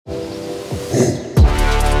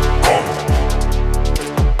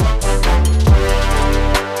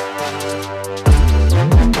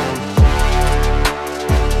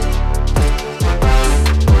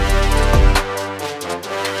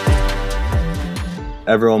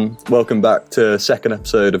Everyone, welcome back to second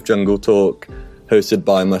episode of Jungle Talk, hosted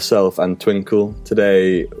by myself and Twinkle.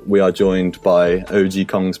 Today we are joined by OG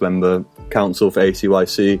CyberKongz member, counsel for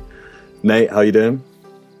ACYC. Nate, how you doing?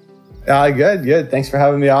 Good. Thanks for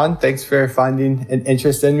having me on. Thanks for finding an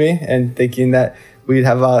interest in me and thinking that we'd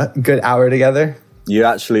have a good hour together. You're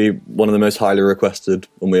actually one of the most highly requested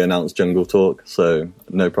when we announced Jungle Talk, so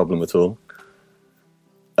no problem at all.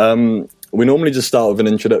 We normally just start with an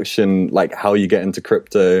introduction, like how you get into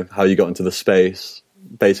crypto, how you got into the space,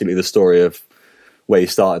 basically the story of where you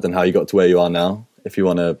started and how you got to where you are now, if you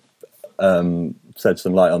want to shed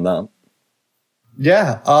some light on that.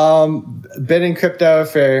 Yeah, been in crypto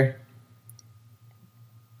for,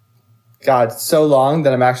 so long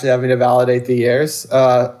that I'm actually having to validate the years.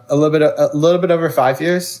 A little bit over 5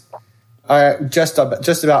 years. Just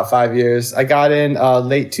about 5 years. I got in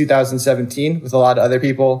late 2017 with a lot of other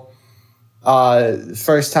people.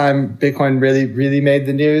 First time Bitcoin really made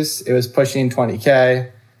the news. It was pushing 20K.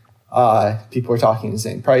 People were talking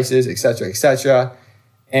insane prices, et cetera.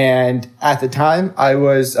 And at the time I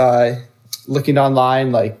was looking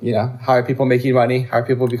online, how are people making money? How are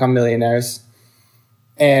people become millionaires?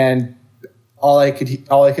 And all I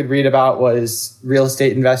could read about was real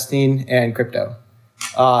estate investing and crypto.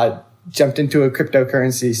 Jumped into a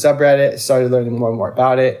cryptocurrency subreddit, started learning more and more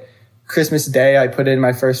about it. Christmas Day, I put in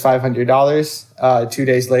my first $500. 2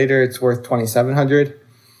 days later, it's worth $2,700.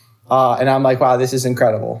 And I'm like, wow, this is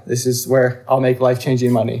incredible. This is where I'll make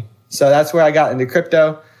life-changing money. So that's where I got into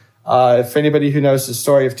crypto. For anybody who knows the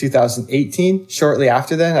story of 2018, shortly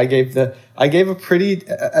after then, I gave a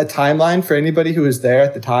timeline for anybody who was there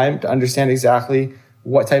at the time to understand exactly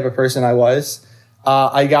what type of person I was.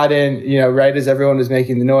 I got in, right as everyone was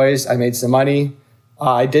making the noise. I made some money.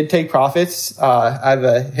 I did take profits. I have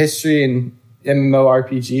a history in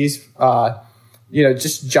MMORPGs,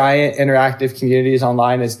 just giant interactive communities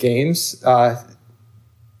online as games,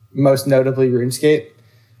 most notably RuneScape.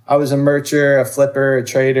 I was a mercher, a flipper, a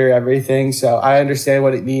trader, everything. So I understand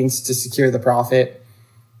what it means to secure the profit.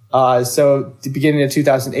 So the beginning of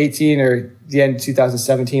 2018 or the end of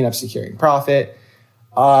 2017, I'm securing profit.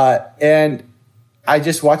 And I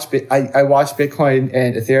just watched I watched Bitcoin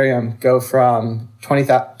and Ethereum go from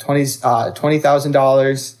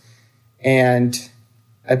 $20,000 and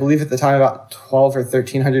I believe at the time about $1,200 or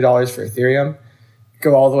 $1,300 for Ethereum,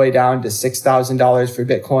 go all the way down to $6,000 for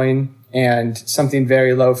Bitcoin and something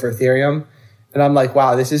very low for Ethereum. And I'm like,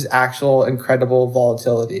 wow, this is actual incredible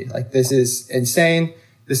volatility. Like, this is insane.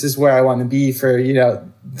 This is where I want to be for,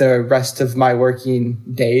 the rest of my working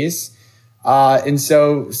days. And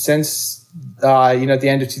so since at the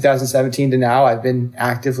end of 2017 to now, I've been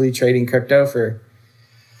actively trading crypto for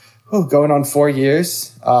going on 4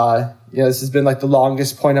 years. This has been like the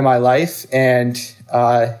longest point of my life. And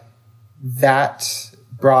that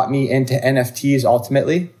brought me into NFTs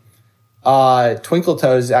ultimately. Twinkle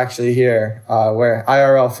Toes is actually here, where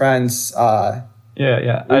IRL friends. Yeah.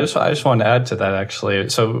 I just wanted to add to that actually.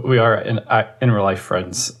 So we are in real life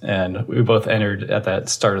friends, and we both entered at that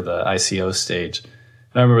start of the ICO stage.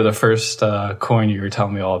 And I remember the first coin you were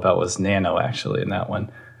telling me all about was Nano, actually, and that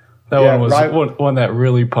one was one that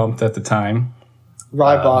really pumped at the time.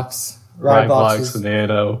 Ryblocks, the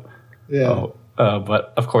Nano. Yeah.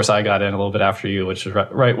 But of course, I got in a little bit after you, which is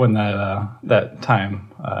right when that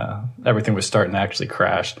time everything was starting to actually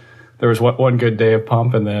crash. There was one good day of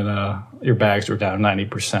pump, and then your bags were down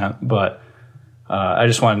 90%. But I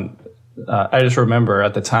just remember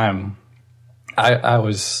at the time, I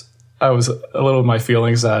was a little of my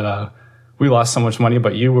feelings that we lost so much money,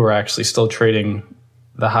 but you were actually still trading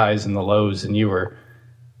the highs and the lows, and you were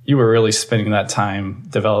really spending that time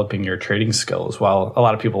developing your trading skills while a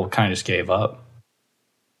lot of people kind of just gave up.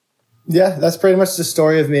 Yeah, that's pretty much the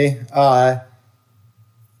story of me. A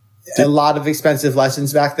lot of expensive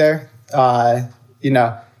lessons back there.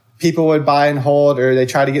 People would buy and hold, or they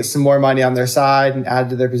try to get some more money on their side and add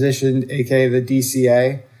to their position, aka the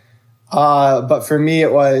DCA. But for me,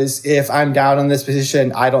 it was, if I'm down on this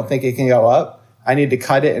position, I don't think it can go up. I need to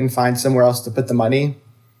cut it and find somewhere else to put the money.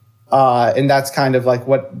 And that's kind of like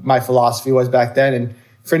what my philosophy was back then. And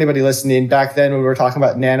for anybody listening, back then when we were talking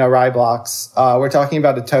about nano Ryblocks, we're talking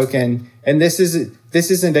about a token, and this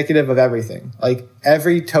is indicative of everything. Like,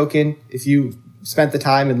 every token, if you spent the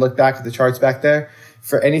time and looked back at the charts back there,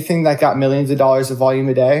 for anything that got millions of dollars of volume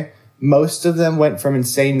a day, most of them went from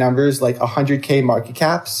insane numbers like 100K market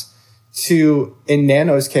caps to, in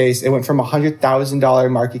Nano's case, it went from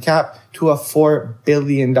 $100,000 market cap to a $4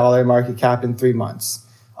 billion market cap in 3 months.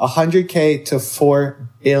 100K to 4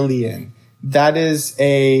 billion. That is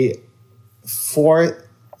a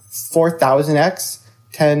 4,000x,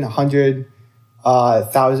 1,000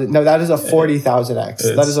 thousand. No, that is a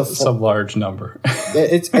 40,000x. That is some large number.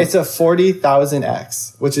 it's a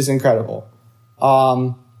 40,000x, which is incredible.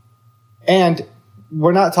 And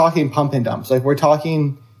we're not talking pump and dumps. Like we're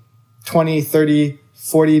talking 20, 30,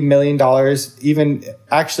 $40 million. Even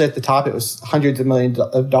actually at the top, it was hundreds of millions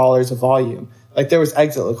of dollars of volume. Like there was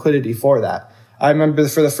exit liquidity for that. I remember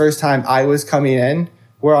for the first time I was coming in,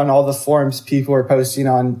 where on all the forums, people were posting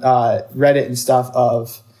on Reddit and stuff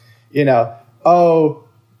of, oh,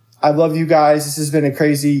 I love you guys. This has been a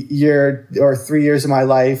crazy year or 3 years of my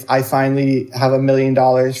life. I finally have $1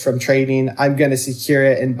 million from trading. I'm going to secure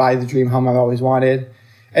it and buy the dream home I've always wanted.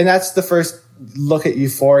 And that's the first look at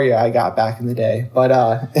euphoria I got back in the day. But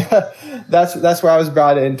that's where I was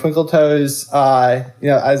brought in. Twinkle Toes,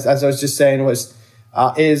 as I was just saying,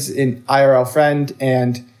 is an IRL friend.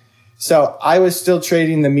 And so I was still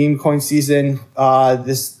trading the meme coin season,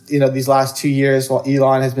 these last 2 years while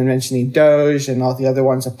Elon has been mentioning Doge and all the other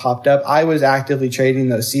ones have popped up. I was actively trading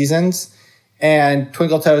those seasons, and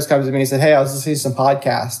Twinkle Toes comes to me and said, "Hey, I was listening to some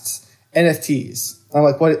podcasts, NFTs." I'm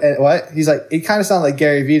like, what? He's like, it kind of sounded like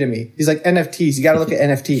Gary Vee to me. He's like, NFTs, you got to look at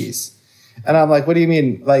NFTs. And I'm like, what do you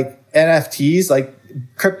mean? Like NFTs, like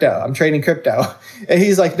crypto, I'm trading crypto. And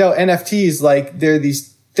he's like, no, NFTs, like they're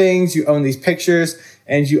these things, you own these pictures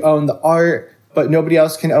and you own the art, but nobody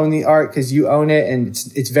else can own the art because you own it and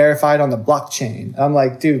it's verified on the blockchain. I'm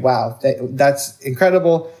like, dude, wow, that's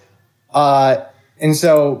incredible. And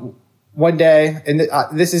so one day, and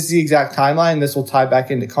this is the exact timeline, this will tie back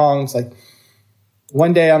into Kongz. Like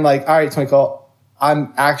one day I'm like, all right, Twinkle,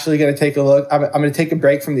 I'm actually going to take a look. I'm going to take a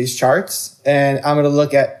break from these charts and I'm going to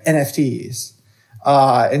look at NFTs.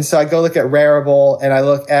 And so I go look at Rarible and I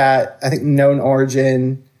look at, I think, Known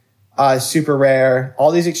Origin, Super Rare,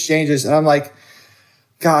 all these exchanges. And I'm like,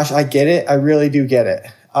 gosh, I get it. I really do get it.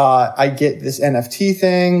 I get this NFT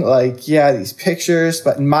thing. Like, yeah, these pictures.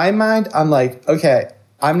 But in my mind, I'm like, okay,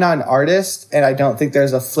 I'm not an artist and I don't think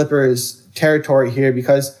there's a flippers territory here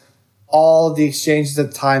because all the exchanges at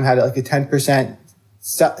the time had like a 10%.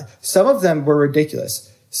 Some of them were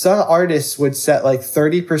ridiculous. Some artists would set like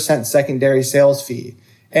 30% secondary sales fee.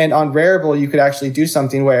 And on Rarible, you could actually do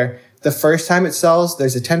something where the first time it sells,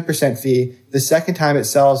 there's a 10% fee. The second time it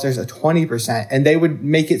sells, there's a 20%. And they would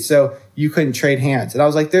make it so you couldn't trade hands. And I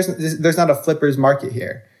was like, there's not a flippers market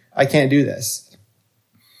here. I can't do this.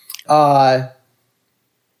 And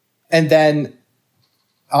then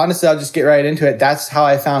honestly, I'll just get right into it. That's how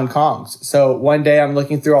I found Kongz. So one day I'm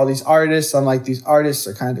looking through all these artists. I'm like, these artists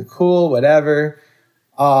are kind of cool, whatever.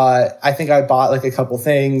 I think I bought like a couple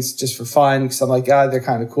things just for fun because I'm like, God, they're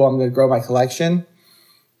kind of cool. I'm going to grow my collection.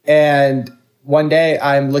 And one day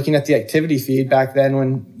I'm looking at the activity feed back then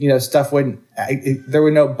when, stuff there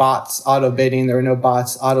were no bots auto bidding. There were no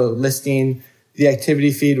bots auto listing. The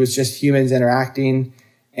activity feed was just humans interacting.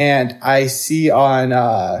 And I see on,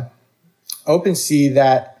 OpenSea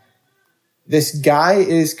that this guy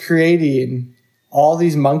is creating all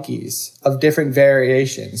these monkeys of different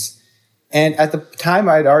variations. And at the time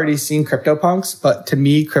I'd already seen CryptoPunks, but to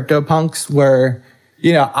me, CryptoPunks were,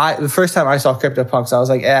 the first time I saw CryptoPunks, I was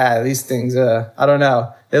like, these things, I don't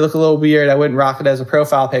know. They look a little weird. I wouldn't rock it as a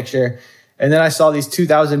profile picture. And then I saw these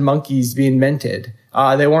 2,000 monkeys being minted.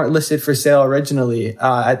 They weren't listed for sale originally,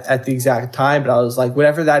 at the exact time, but I was like,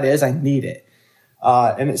 whatever that is, I need it.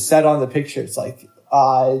 And it said on the picture, it's like,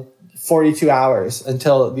 42 hours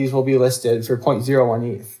until these will be listed for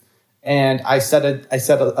 0.01 ETH. And I set an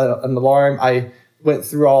alarm. I went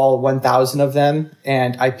through all 1,000 of them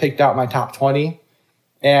and I picked out my top 20.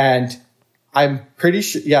 And I'm pretty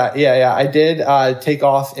sure, I did, take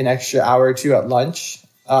off an extra hour or two at lunch,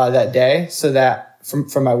 that day so that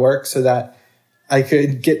from my work so that I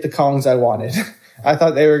could get the Kongs I wanted. I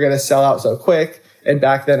thought they were going to sell out so quick. And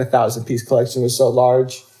back then, 1,000-piece collection was so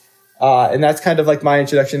large. And that's kind of like my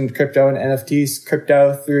introduction to crypto and NFTs.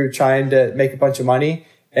 Crypto through trying to make a bunch of money.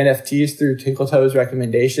 NFTs through Twinkle Toes'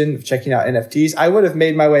 recommendation of checking out NFTs. I would have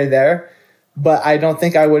made my way there, but I don't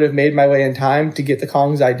think I would have made my way in time to get the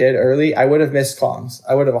Kongs I did early. I would have missed Kongs.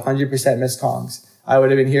 I would have 100% missed Kongs. I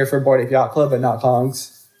would have been here for Bored Ape Yacht Club, but not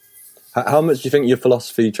Kongs. How much do you think your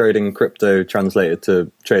philosophy trading crypto translated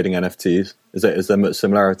to trading NFTs? Is there much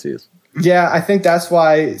similarities? Yeah, I think that's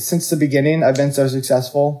why since the beginning I've been so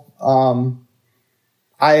successful. I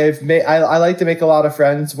like to make a lot of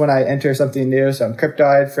friends when I enter something new. So in crypto,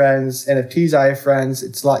 I had friends. NFTs, I have friends.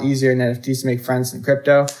 It's a lot easier in NFTs to make friends than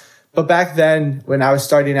crypto. But back then, when I was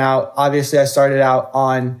starting out, obviously I started out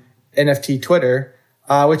on NFT Twitter,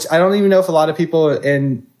 which I don't even know if a lot of people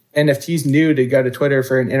in NFTs knew to go to Twitter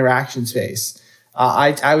for an interaction space.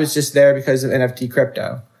 I was just there because of NFT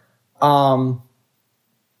crypto.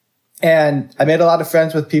 And I made a lot of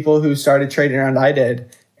friends with people who started trading around I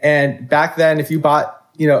did. And back then, if you bought,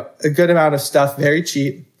 a good amount of stuff very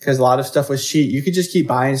cheap, because a lot of stuff was cheap, you could just keep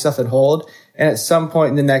buying stuff and hold. And at some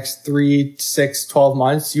point in the next 3, 6, 12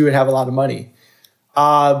 months, you would have a lot of money.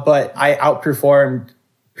 But I outperformed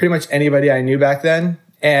pretty much anybody I knew back then.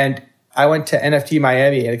 And I went to NFT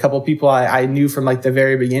Miami, and a couple of people I knew from like the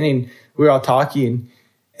very beginning, we were all talking.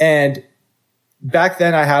 And back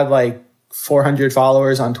then I had like 400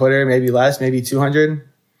 followers on Twitter, maybe less, maybe 200.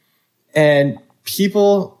 And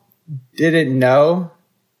people didn't know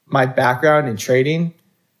my background in trading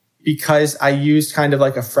because I used kind of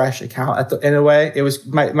like a fresh account in a way. It was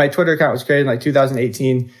my Twitter account was created in like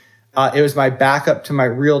 2018. It was my backup to my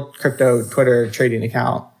real crypto Twitter trading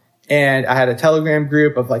account. And I had a Telegram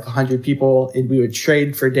group of like 100 people, and we would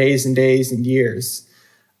trade for days and days and years.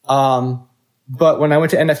 But when I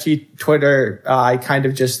went to NFT Twitter, I kind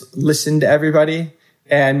of just listened to everybody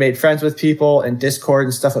and made friends with people and Discord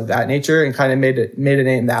and stuff of that nature, and kind of made a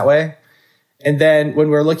name that way. And then when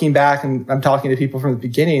we're looking back and I'm talking to people from the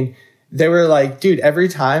beginning, they were like, dude, every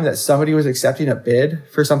time that somebody was accepting a bid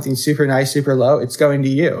for something super nice, super low, it's going to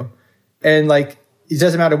you. And like, it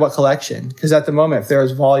doesn't matter what collection, because at the moment, if there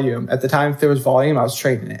was volume, I was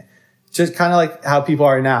trading it. Just kind of like how people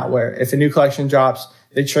are now, where if a new collection drops,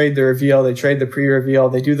 they trade the reveal, they trade the pre-reveal,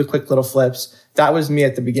 they do the quick little flips. That was me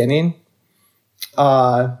at the beginning.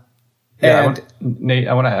 Nate,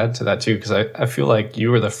 I want to add to that too, because I feel like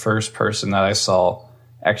you were the first person that I saw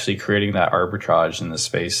actually creating that arbitrage in the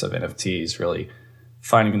space of NFTs, really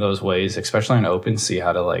finding those ways, especially on OpenSea,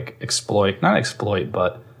 how to like not exploit,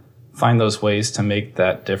 but find those ways to make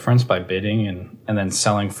that difference by bidding and then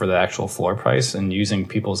selling for the actual floor price and using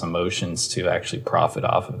people's emotions to actually profit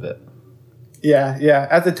off of it. Yeah.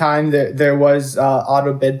 At the time, there was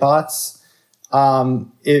auto bid bots.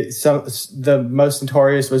 The most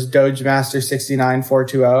notorious was Dogemaster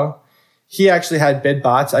 69420. He actually had bid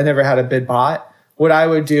bots. I never had a bid bot. What I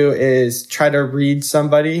would do is try to read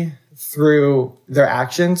somebody through their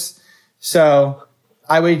actions. So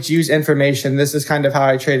I would use information. This is kind of how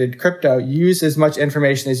I traded crypto. Use as much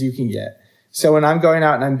information as you can get. So when I'm going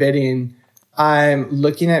out and I'm bidding, I'm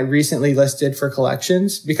looking at recently listed for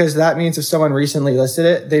collections, because that means if someone recently listed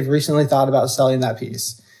it, they've recently thought about selling that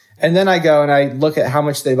piece. And then I go and I look at how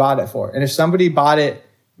much they bought it for. And if somebody bought it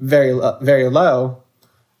very low,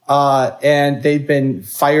 and they've been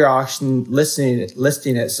fire auction listing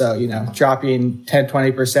it, so, dropping 10,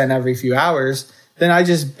 20% every few hours, then I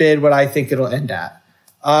just bid what I think it'll end at.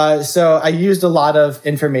 So I used a lot of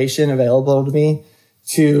information available to me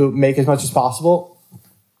to make as much as possible.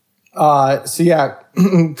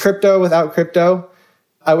 Crypto, without crypto,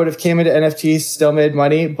 I would have came into NFTs, still made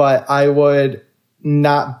money, but I would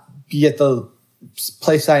not be at the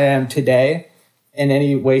place I am today in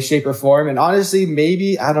any way, shape, or form. And honestly,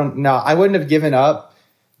 maybe, I don't know, I wouldn't have given up,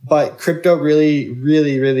 but crypto really,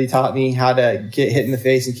 really, really taught me how to get hit in the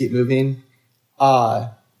face and keep moving.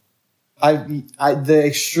 The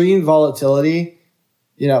extreme volatility,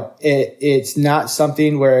 it's not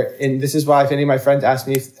something where, and this is why if any of my friends ask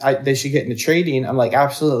me if they should get into trading, I'm like,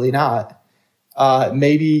 absolutely not.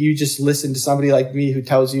 Maybe you just listen to somebody like me who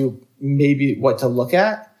tells you maybe what to look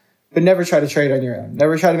at, but never try to trade on your own.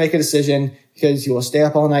 Never try to make a decision, because you will stay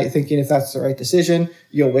up all night thinking if that's the right decision.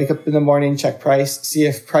 You'll wake up in the morning, check price, see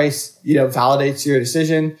if price, validates your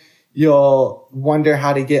decision. You'll wonder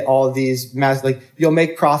how to get all of these you'll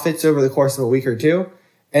make profits over the course of a week or two.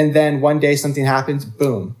 And then one day something happens,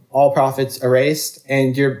 boom, all profits erased,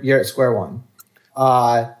 and you're at square one.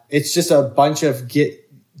 It's just a bunch of get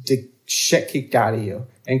the shit kicked out of you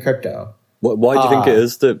in crypto. Why do you think it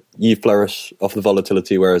is that you flourish off the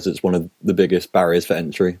volatility, whereas it's one of the biggest barriers for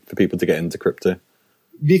entry for people to get into crypto?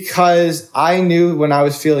 Because I knew when I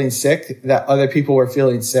was feeling sick that other people were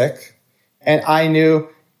feeling sick. And I knew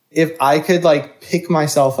if I could pick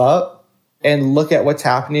myself up and look at what's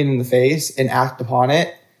happening in the face and act upon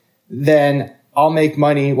it, then I'll make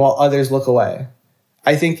money while others look away.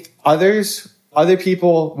 I think other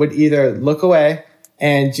people would either look away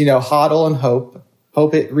and, hodl and hope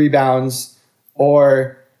it rebounds,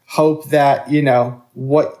 or hope that,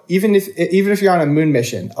 even if you're on a moon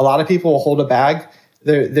mission, a lot of people will hold a bag,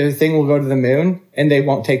 their thing will go to the moon and they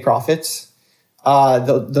won't take profits.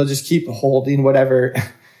 They'll just keep holding whatever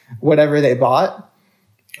they bought.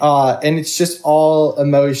 And it's just all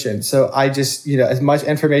emotion. So I just, as much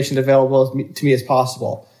information available to me as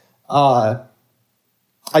possible. I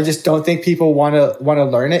just don't think people want to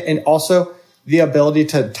learn it. And also the ability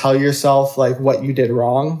to tell yourself what you did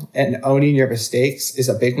wrong and owning your mistakes is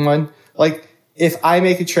a big one. If I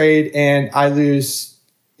make a trade and I lose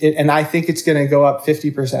it and I think it's going to go up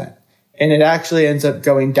 50%, and it actually ends up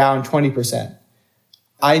going down 20%.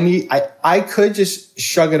 I could just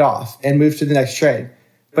shrug it off and move to the next trade.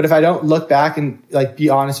 But if I don't look back and like be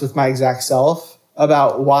honest with my exact self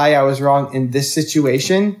about why I was wrong in this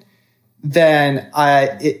situation, then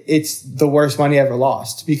it's the worst money I ever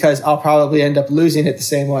lost, because I'll probably end up losing it the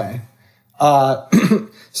same way. So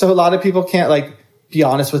a lot of people can't like be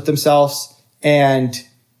honest with themselves. And,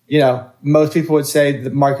 you know, most people would say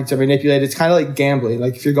the markets are manipulated. It's kind of like gambling.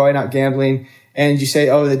 Like if you're going out gambling and you say,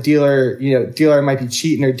 oh, the dealer might be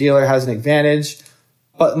cheating, or dealer has an advantage.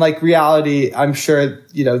 But in like reality, I'm sure,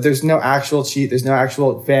 you know, there's no actual cheat. There's no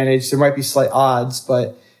actual advantage. There might be slight odds,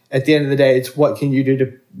 but at the end of the day, it's what can you do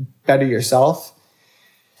to better yourself?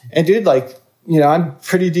 And dude, like, you know, I'm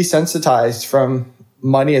pretty desensitized from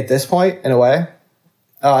money at this point in a way.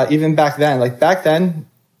 Even back then,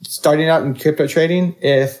 starting out in crypto trading,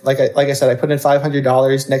 if like I said, I put in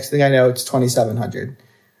 $500, next thing I know, it's $2,700.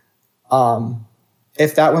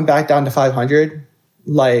 If that went back down to 500,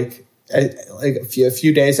 like a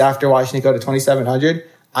few days after watching it go to 2,700,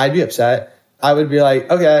 I'd be upset. I would be like,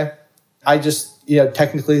 okay, I just, you know,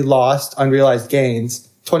 technically lost unrealized gains,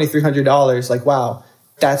 $2,300. Like, wow,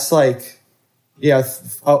 that's like, you know,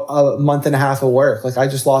 a month and a half of work. Like I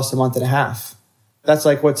just lost a month and a half. That's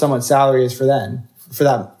like what someone's salary is for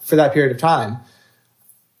that period of time.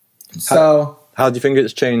 So how do you think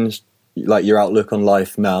it's changed like your outlook on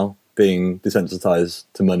life now, being desensitized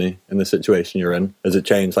to money in the situation you're in? Has it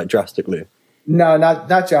changed like drastically? No, not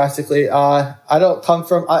drastically. I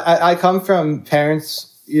come from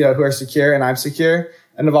parents, you know, who are secure, and I'm secure,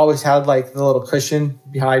 and I've always had like the little cushion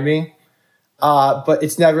behind me. But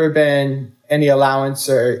it's never been any allowance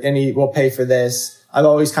or any, we'll pay for this. I've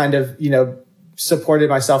always kind of, you know, supported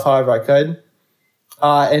myself however I could.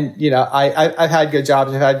 And, you know, I've had good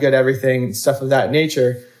jobs, I've had good everything, stuff of that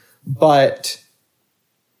nature. But,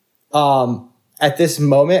 at this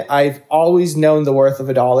moment, I've always known the worth of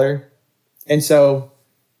 $1. And so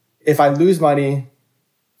if I lose money,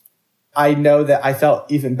 I know that I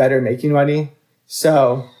felt even better making money.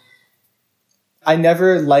 So I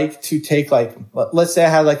never like to take like, let's say I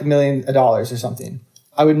had like $1 million or something.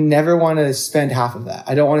 I would never want to spend half of that.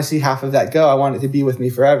 I don't want to see half of that go. I want it to be with me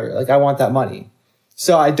forever. Like I want that money.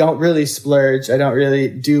 So I don't really splurge. I don't really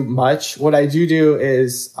do much. What I do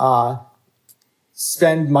is,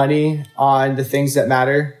 spend money on the things that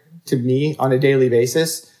matter to me on a daily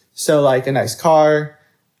basis. So like a nice car,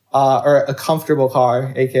 or a comfortable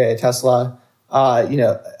car, aka a Tesla, you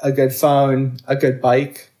know, a good phone, a good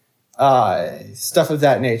bike, stuff of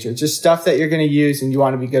that nature. Just stuff that you're going to use and you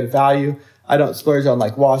want to be good value. I don't splurge on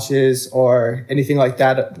like watches or anything like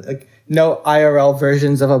that. Like no IRL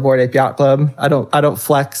versions of a Bored Ape Yacht Club. I don't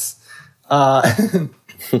flex.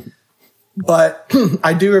 But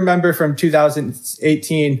I do remember from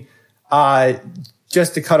 2018,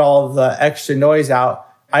 just to cut all the extra noise out,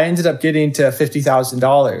 I ended up getting to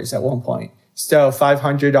 $50,000 at one point. So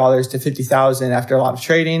 $500 to $50,000 after a lot of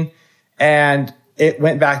trading. And it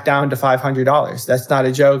went back down to $500. That's not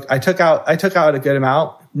a joke. I took out a good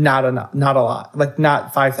amount, not a lot, like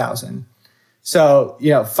not 5,000. So,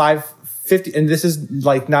 you know, 50, and this is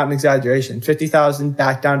like not an exaggeration, 50,000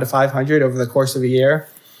 back down to 500 over the course of a year.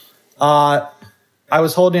 I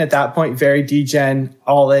was holding at that point very degen,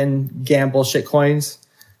 all in gamble shit coins.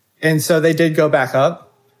 And so they did go back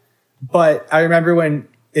up. But I remember and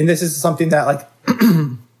this is something that like,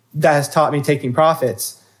 that has taught me taking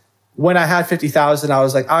profits. When I had 50,000, I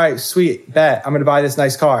was like, all right, sweet, bet. I'm going to buy this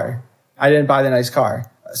nice car. I didn't buy the nice car.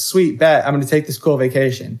 Sweet, bet. I'm going to take this cool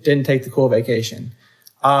vacation. Didn't take the cool vacation.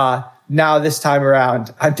 Now this time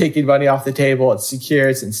around, I'm taking money off the table. It's secure.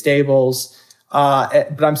 It's in stables.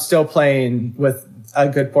 But I'm still playing with a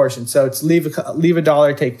good portion. So it's leave a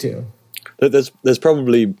dollar, take two. There's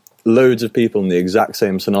probably loads of people in the exact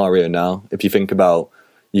same scenario now. If you think about,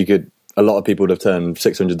 a lot of people would have turned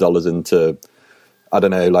 $600 into, I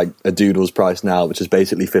don't know, like a doodle's price now, which is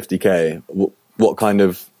basically 50K. What kind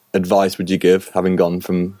of advice would you give, having gone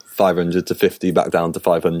from 500 to 50 back down to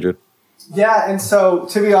 500? Yeah. And so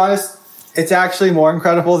to be honest, it's actually more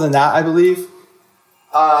incredible than that, I believe.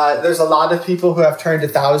 There's a lot of people who have turned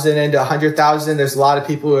 1,000 into 100,000. There's a lot of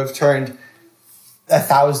people who have turned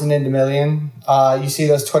 1,000 into million. You see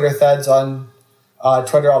those Twitter threads on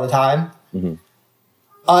Twitter all the time. Mm-hmm.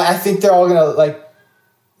 I think they're all gonna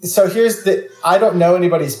so I don't know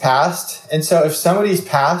anybody's past. And so if somebody's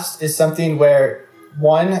past is something where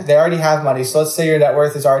one, they already have money. So let's say your net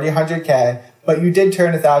worth is already 100K, but you did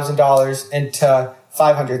turn $1,000 into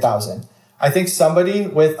 500,000. I think somebody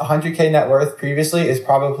with 100K net worth previously is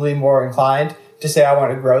probably more inclined to say, I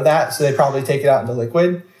want to grow that. So they probably take it out into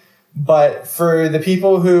liquid. But for the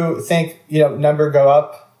people who think, number go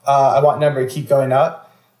up, I want number to keep going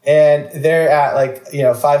up. And they're at like,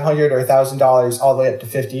 $500 or $1,000 all the way up to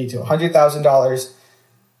 $50,000 to $100,000.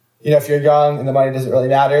 If you're young and the money doesn't really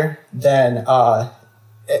matter, then,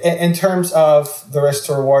 in terms of the risk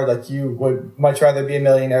to reward, like you would much rather be a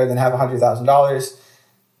millionaire than have $100,000.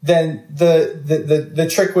 Then the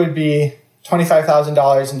trick would be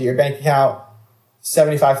 $25,000 into your bank account,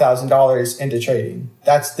 $75,000 into trading.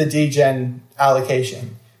 That's the degen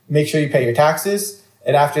allocation. Make sure you pay your taxes.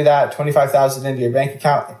 And after that, $25,000 into your bank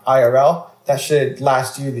account, IRL. That should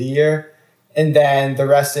last you the year. And then the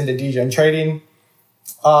rest into degen trading.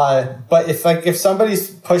 But if somebody's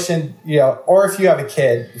pushing, or if you have a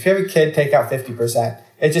kid, take out 50%.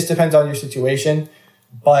 It just depends on your situation.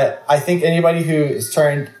 But I think anybody who is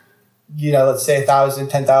turned, let's say 1,000,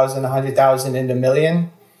 10,000, 100,000 into a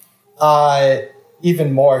million,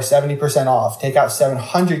 even more, 70% off, take out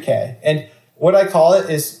 700K. And what I call it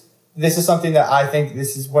is, this is something that I think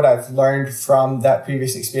this is what I've learned from that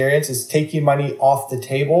previous experience, is taking money off the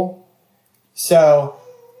table. So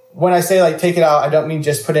when I say like take it out, I don't mean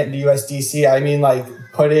just put it into USDC. I mean like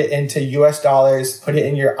put it into US dollars, put it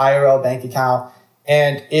in your IRL bank account.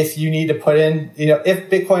 And if you need to put in, if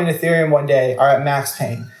Bitcoin and Ethereum one day are at max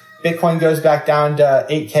pain, Bitcoin goes back down to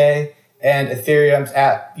 8K and Ethereum's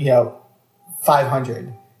at,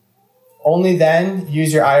 500. Only then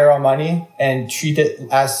use your IRL money and treat it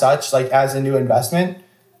as such, like as a new investment.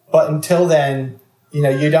 But until then,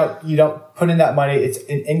 you don't put in that money. It's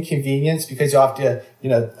an inconvenience because you'll have to,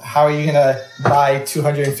 how are you going to buy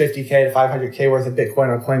 250K to 500K worth of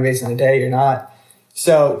Bitcoin on Coinbase in a day? You're not.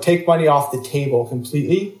 So take money off the table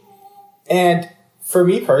completely. And for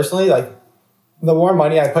me personally, like the more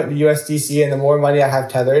money I put into USDC and the more money I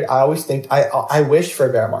have tethered, I always think I wish for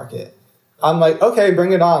a bear market. I'm like, okay,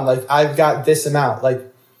 bring it on. Like I've got this amount. Like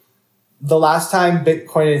the last time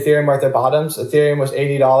Bitcoin and Ethereum were at their bottoms, Ethereum was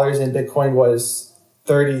 $80 and Bitcoin was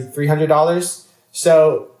 $300.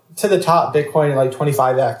 So to the top, Bitcoin like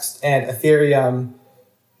 25x and Ethereum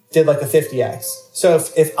did like a 50x. So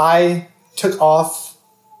if I took off,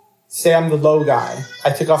 say I'm the low guy, I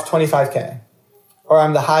took off 25K, or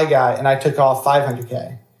I'm the high guy and I took off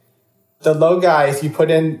 500K. The low guy, if you put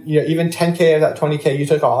in, even 10K of that 20K you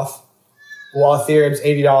took off, while Ethereum's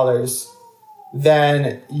 $80,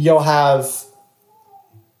 then you'll have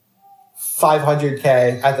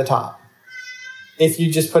 500K at the top if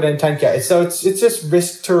you just put in 10K. So it's just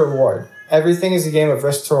risk to reward. Everything is a game of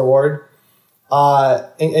risk to reward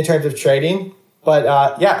in terms of trading. But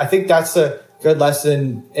I think that's a good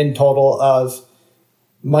lesson in total of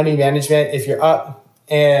money management if you're up.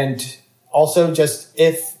 And also just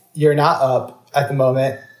if you're not up at the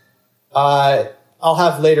moment, I'll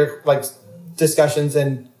have later like discussions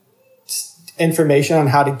and information on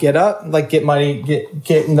how to get up, like get money,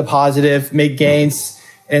 get in the positive, make gains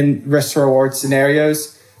in risk to reward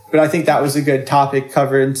scenarios. But I think that was a good topic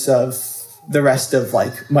coverage of the rest of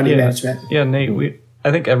like money management. Yeah, Nate,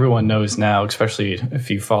 I think everyone knows now, especially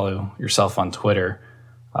if you follow yourself on Twitter,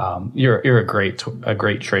 you're a great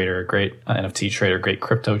trader, a great NFT trader, great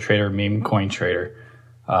crypto trader, meme coin trader.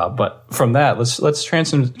 But from that, let's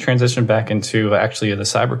transition back into actually the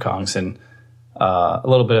CyberKongz and a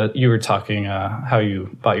little bit. You were talking how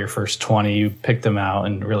you bought your first 20, you picked them out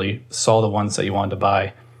and really saw the ones that you wanted to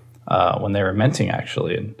buy when they were minting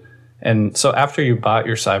actually. And so after you bought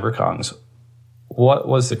your CyberKongz, what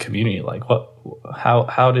was the community like?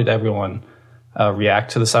 How did everyone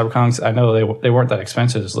react to the CyberKongz? I know they weren't that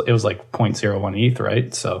expensive. It was like 0.01 ETH,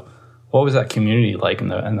 right? So what was that community like in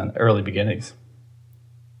the early beginnings?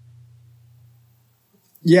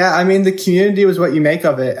 Yeah, I mean, the community was what you make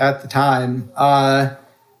of it at the time. I'm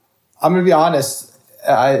going to be honest.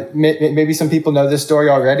 Maybe some people know this story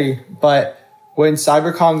already, but when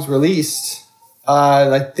CyberKongz released,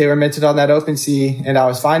 like they were minted on that OpenSea and I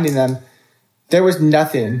was finding them, there was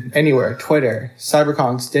nothing anywhere. Twitter,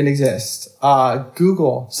 CyberKongz didn't exist.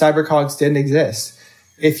 Google, CyberKongz didn't exist.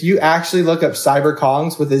 If you actually look up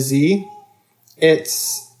CyberKongz with a Z,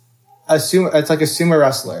 it's like a sumo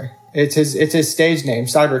wrestler. It's his stage name,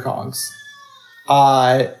 CyberKongz.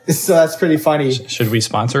 So that's pretty funny. Should we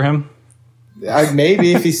sponsor him?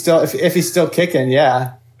 Maybe if he's still kicking,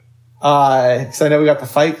 yeah. So I know we got the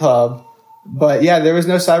Fight Club, but yeah, there was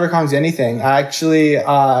no CyberKongz anything. Actually,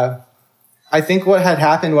 I think what had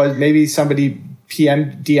happened was maybe somebody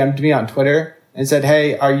DM'd me on Twitter and said,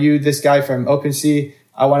 "Hey, are you this guy from OpenSea?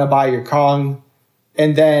 I want to buy your Kong."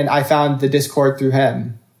 And then I found the Discord through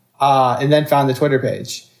him, and then found the Twitter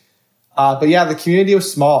page. But yeah, the community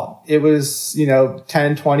was small. It was,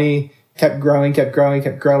 10, 20 kept growing.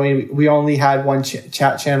 We only had one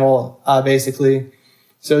chat channel, basically.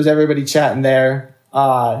 So it was everybody chatting there.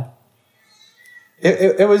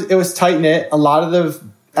 It was tight knit. A lot of the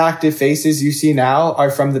active faces you see now are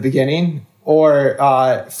from the beginning or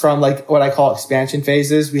from like what I call expansion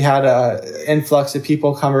phases. We had an influx of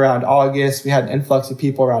people come around August. We had an influx of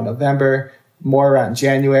people around November, more around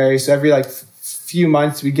January. So every like few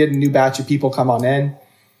months we get a new batch of people come on in.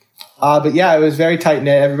 But yeah, it was very tight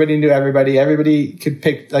knit. Everybody knew everybody. Everybody could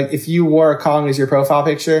pick, like if you wore Kong as your profile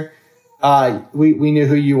picture, we knew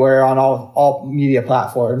who you were on all media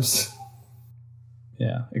platforms.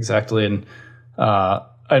 Yeah, exactly. And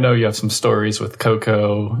I know you have some stories with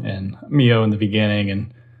Coco and Mio in the beginning.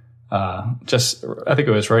 And I think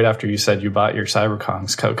it was right after you said you bought your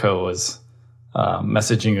CyberKongz, Coco was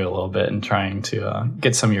messaging you a little bit and trying to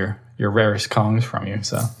get some of your rarest Kongs from you.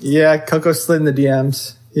 So yeah, Coco slid in the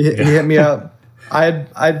DMs. He hit me up.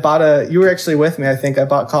 I'd bought you were actually with me. I think I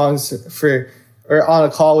bought Kongs or on a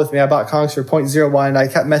call with me. I bought Kongs for 0.01. I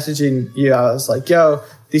kept messaging you. I was like, yo,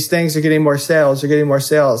 these things are getting more sales. They're getting more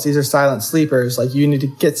sales. These are silent sleepers. Like, you need to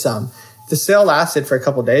get some. The sale lasted for a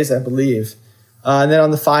couple of days, I believe. And then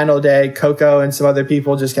on the final day, Coco and some other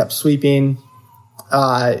people just kept sweeping,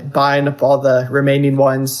 buying up all the remaining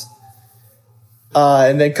ones.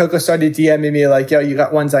 And then Coco started DMing me like, yo, you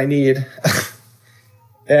got ones I need.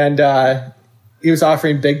 And he was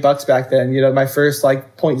offering big bucks back then. You know, my first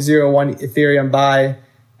like 0.01 Ethereum buy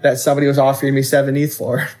that somebody was offering me 7 ETH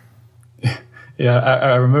for. Yeah,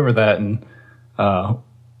 I remember that. And I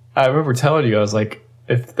remember telling you, I was like,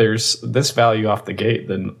 if there's this value off the gate,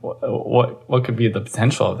 then what could be the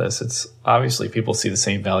potential of this? It's obviously people see the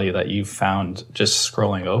same value that you found just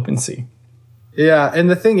scrolling OpenSea. Yeah, and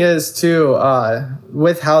the thing is, too,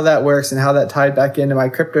 with how that works and how that tied back into my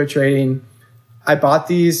crypto trading, I bought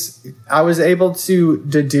these. I was able to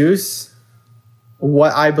deduce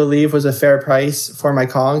what I believe was a fair price for my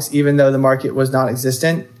Kongs, even though the market was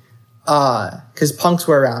non-existent. Because punks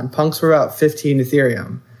were around. Punks were about 15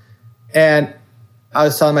 Ethereum. And I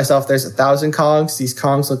was telling myself there's 1,000 Kongs. These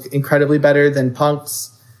Kongs look incredibly better than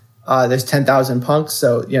punks. There's 10,000 punks.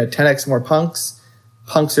 So, 10x more punks.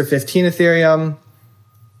 Punks are 15 Ethereum.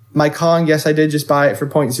 My Kong, yes, I did just buy it for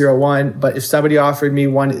 0.01. But if somebody offered me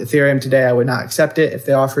 1 Ethereum today, I would not accept it. If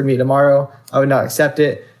they offered me tomorrow, I would not accept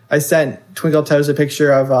it. I sent Twinkle Toes a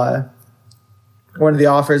picture of one of the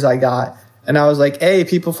offers I got. And I was like, hey,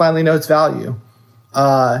 people finally know its value.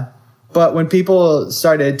 But when people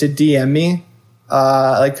started to DM me,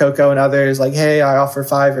 like Coco and others, like, hey, I offer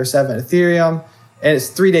 5 or 7 Ethereum. And it's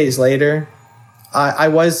 3 days later. I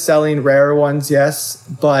was selling rarer ones, yes.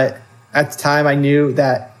 But at the time, I knew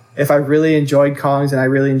that if I really enjoyed Kongs and I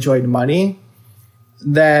really enjoyed money,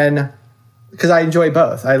 then, because I enjoy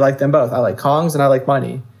both. I like them both. I like Kongs and I like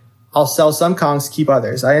money. I'll sell some Kongs, keep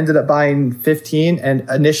others. I ended up buying 15, and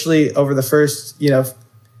initially over the first,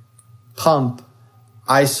 pump,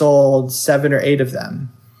 I sold 7 or 8 of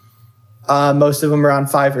them. Most of them around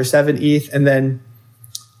 5 or 7 ETH. And then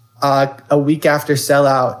a week after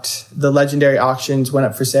sellout, the legendary auctions went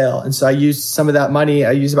up for sale. And so I used some of that money.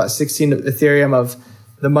 I used about 16 Ethereum of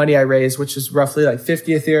the money I raised, which is roughly like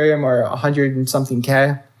 50 Ethereum or 100 and something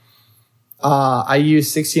K. I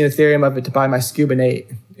used 16 Ethereum of it to buy my Scuba Nate.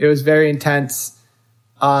 It was very intense.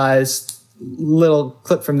 Little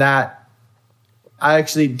clip from that. I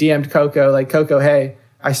actually DM'd Coco, like, Coco, hey,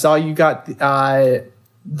 I saw you got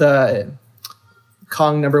the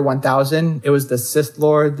Kong number 1000. It was the Sith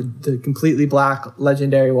Lord, the completely black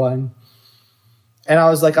legendary one. And I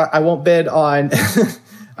was like, I won't bid on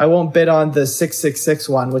I won't bid on the 666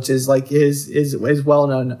 one, which is like his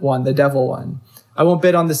well-known one, the devil one. I won't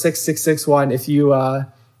bid on the 666 one if you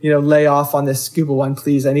lay off on this scuba one,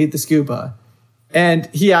 please. I need the scuba. And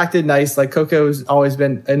he acted nice. Like, Coco's always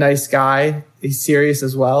been a nice guy. He's serious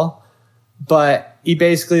as well. But he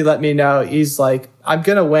basically let me know, he's like, I'm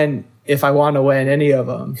going to win if I want to win any of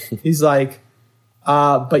them. He's like,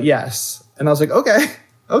 but yes. And I was like, okay,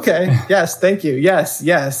 yes, thank you. Yes.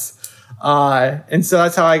 And so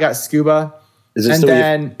that's how I got Scuba. Is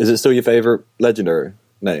it still your favorite legendary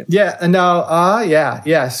name? Yeah, no,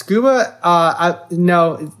 yeah. Scuba,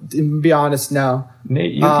 no, to be honest, no.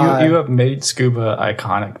 Nate, you have made Scuba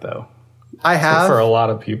iconic, though. I have. For a lot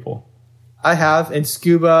of people. I have, and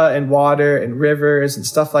Scuba and water and rivers and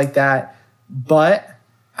stuff like that. But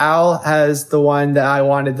Al has the one that I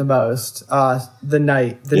wanted the most, the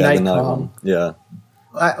night Kong. Yeah.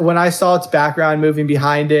 When I saw its background moving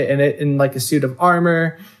behind it and it in like a suit of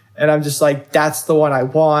armor, and I'm just like, that's the one I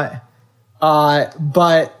want.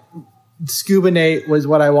 But Scuba Nate was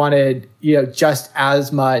what I wanted, just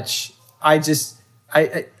as much. I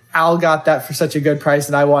Al got that for such a good price,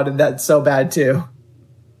 and I wanted that so bad too.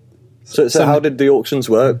 So how did the auctions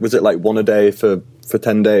work? Was it like one a day for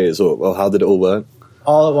 10 days, or how did it all work?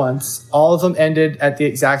 All at once. All of them ended at the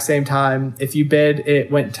exact same time. If you bid,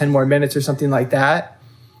 it went 10 more minutes or something like that.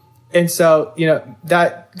 And so,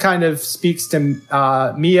 that kind of speaks to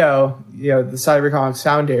Mio, the CyberKongz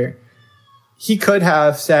founder. He could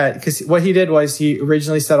have said, because what he did was he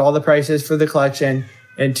originally set all the prices for the collection.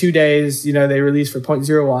 In 2 days, they released for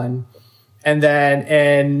 0.01. And then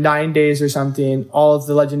in 9 days or something, all of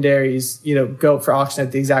the legendaries, go for auction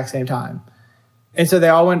at the exact same time. And so they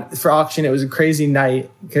all went for auction. It was a crazy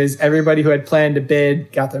night because everybody who had planned to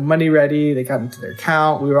bid got their money ready. They got into their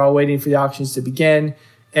account. We were all waiting for the auctions to begin.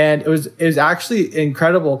 And it was actually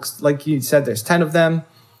incredible. Like you said, there's 10 of them.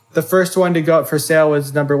 The first one to go up for sale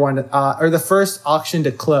was number one, or the first auction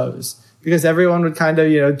to close, because everyone would kind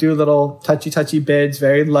of, do little touchy bids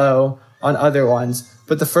very low on other ones.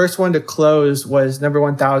 But the first one to close was number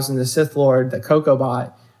 1,000, the Sith Lord that Coco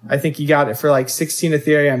bought. I think he got it for like 16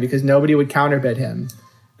 Ethereum because nobody would counterbid him.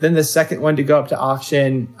 Then the second one to go up to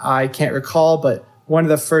auction, I can't recall, but one of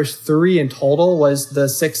the first 3 in total was the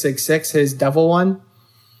 666, his devil one.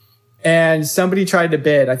 And somebody tried to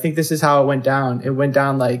bid. I think this is how it went down. It went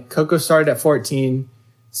down like Coco started at 14.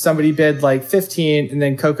 Somebody bid like 15, and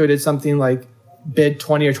then Coco did something like bid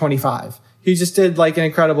 20 or 25. He just did like an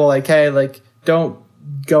incredible, like, hey, like, don't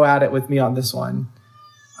go at it with me on this one.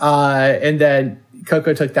 And then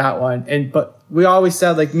Coco took that one. But we always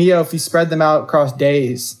said, like, Mio, if he spread them out across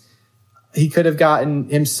days, he could have gotten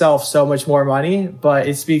himself so much more money. But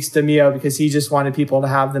it speaks to Mio because he just wanted people to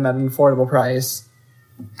have them at an affordable price.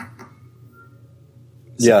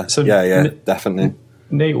 Yeah, definitely.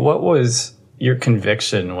 Nate, what was your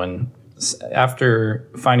conviction when, after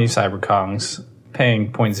finding CyberKongz,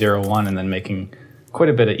 paying 0.01 and then making quite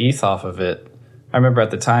a bit of ETH off of it? I remember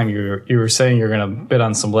at the time you were saying you're going to bid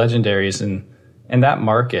on some legendaries, and in that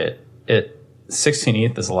market, 16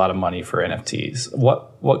 ETH is a lot of money for NFTs.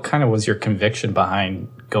 What kind of was your conviction behind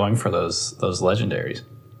going for those legendaries?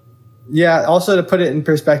 Yeah, also to put it in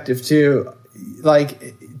perspective too,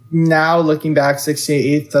 like now looking back,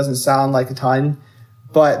 16 ETH doesn't sound like a ton,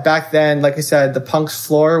 but back then, like I said, the Punk's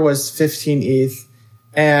floor was 15 ETH,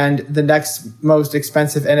 and the next most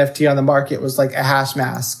expensive NFT on the market was like a hash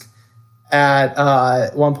mask at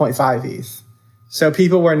 1.5 ETH. So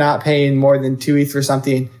people were not paying more than 2 ETH for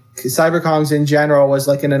something. CyberKongz in general was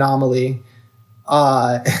like an anomaly.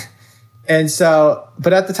 And so,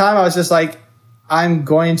 but at the time I was just like, I'm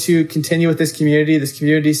going to continue with this community. This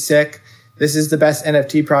community's sick. This is the best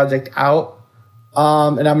NFT project out.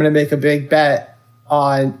 And I'm going to make a big bet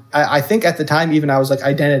on, I think at the time, even I was like,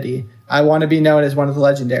 identity. I want to be known as one of the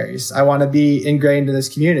legendaries. I want to be ingrained in this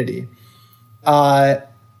community.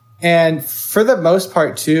 And for the most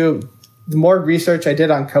part too, the more research I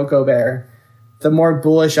did on Coco Bear, the more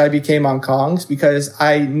bullish I became on Kongs, because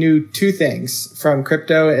I knew 2 things from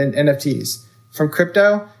crypto and NFTs. From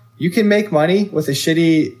crypto, you can make money with a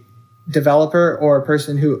shitty developer or a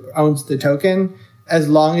person who owns the token as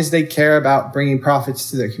long as they care about bringing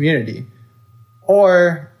profits to their community.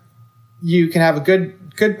 Or you can have a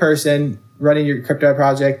good person running your crypto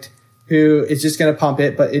project who is just going to pump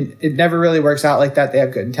it, but it never really works out like that. They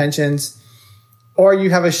have good intentions. Or you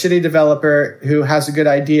have a shitty developer who has a good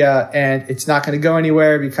idea and it's not going to go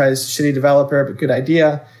anywhere because shitty developer, but good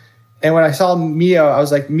idea. And when I saw Mio, I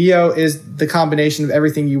was like, Mio is the combination of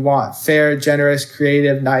everything you want. Fair, generous,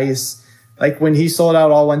 creative, nice. Like when he sold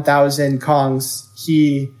out all 1,000 Kongs,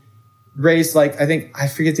 he raised like, I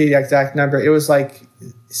forget the exact number. It was like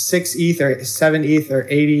 6 ETH or 7 ETH or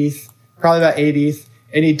 8 ETH, probably about 8 ETH.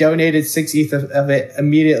 And he donated 6 ETH of it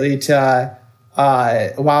immediately to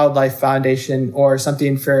Wildlife Foundation or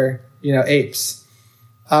something for, apes,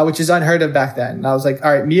 which is unheard of back then. And I was like,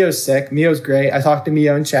 all right, Mio's sick. Mio's great. I talked to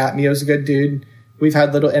Mio in chat. Mio's a good dude. We've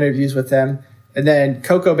had little interviews with him. And then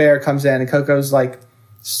Coco Bear comes in and Coco's like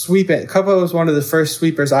sweeping. Coco was one of the first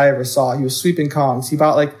sweepers I ever saw. He was sweeping Kongs. He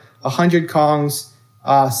bought like 100 Kongs,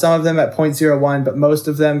 some of them at 0.01, but most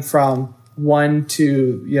of them from 1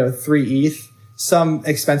 to, 3 ETH. Some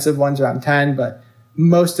expensive ones around 10, but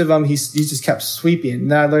most of them, he just kept sweeping.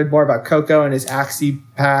 And then I learned more about Coco and his axe he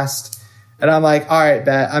passed. And I'm like, all right,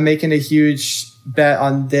 bet. I'm making a huge bet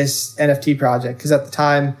on this NFT project. Because at the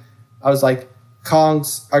time, I was like,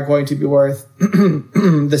 Kongs are going to be worth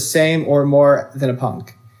the same or more than a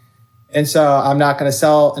Punk. And so I'm not going to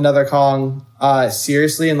sell another Kong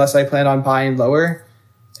seriously unless I plan on buying lower,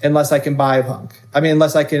 unless I can buy a Punk.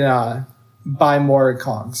 Unless I can buy more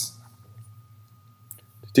Kongs.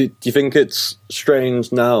 Do you think it's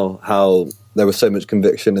strange now how there was so much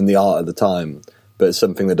conviction in the art at the time, but it's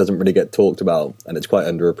something that doesn't really get talked about, and it's quite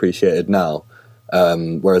underappreciated now.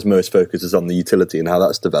 Whereas most focus is on the utility and how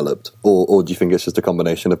that's developed. Or do you think it's just a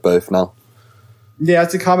combination of both now? Yeah,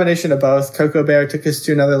 it's a combination of both. Coco Bear took us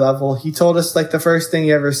to another level. He told us, like, the first thing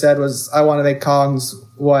he ever said was, I want to make Kongs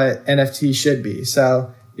what NFT should be.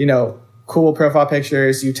 So, cool profile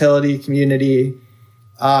pictures, utility, community,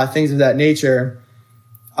 things of that nature.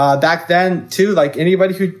 Back then, too, like,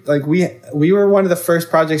 anybody who, like, we were one of the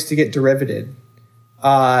first projects to get derivated.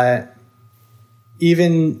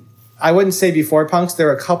 Even, I wouldn't say before punks, there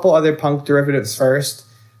were a couple other punk derivatives first,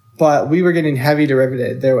 but we were getting heavy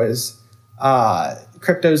derivated. There was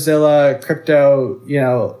CryptoZilla,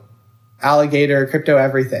 crypto, alligator, crypto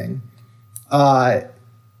everything, and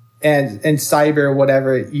cyber,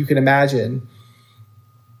 whatever you can imagine.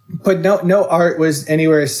 But no art was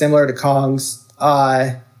anywhere similar to Kong's.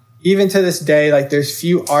 Even to this day, like, there's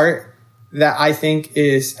few art that I think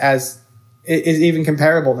is even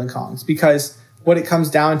comparable than Kong's, because what it comes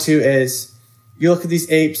down to is you look at these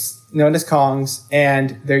apes known as Kongs,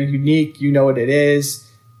 and they're unique. You know what it is.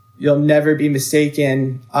 You'll never be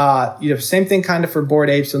mistaken. Same thing kind of for Bored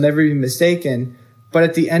Apes. You'll never be mistaken. But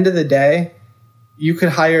at the end of the day, you could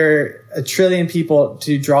hire 1 trillion people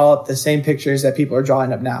to draw up the same pictures that people are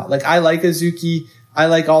drawing up now. Like, I like Azuki. I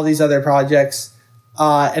like all these other projects.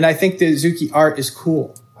 And I think the Azuki art is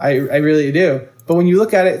cool. I really do. But when you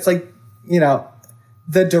look at it, it's like,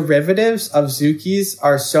 the derivatives of Zukis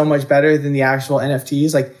are so much better than the actual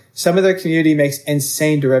NFTs. Like, some of their community makes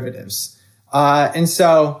insane derivatives. And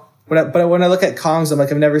so, when I look at Kongs, I'm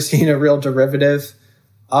like, I've never seen a real derivative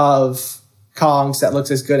of Kongs that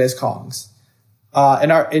looks as good as Kongs. I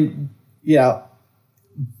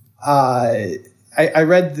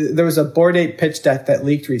read there was a Bored Ape pitch deck that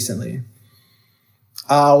leaked recently,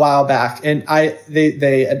 a while back, and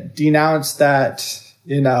they denounced that,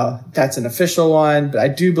 that's an official one, but I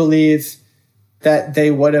do believe that they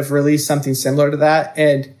would have released something similar to that.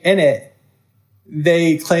 And in it,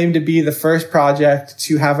 they claim to be the first project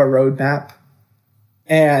to have a roadmap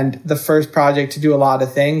and the first project to do a lot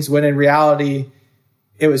of things, when in reality,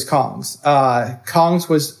 it was Kong's. Kong's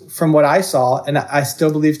was, from what I saw, and I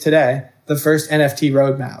still believe today, the first NFT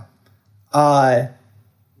roadmap.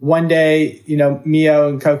 One day, Mio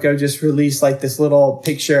and Coco just released, like, this little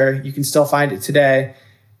picture. You can still find it today.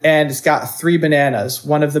 And it's got 3 bananas.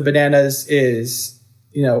 One of the bananas is,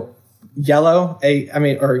 yellow,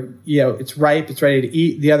 it's ripe, it's ready to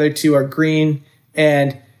eat. The other 2 are green,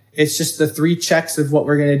 and it's just the 3 checks of what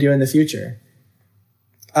we're going to do in the future.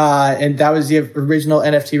 And that was the original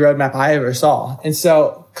NFT roadmap I ever saw. And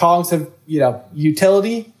so Kongs have,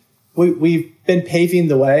 utility. We've been paving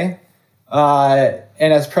the way.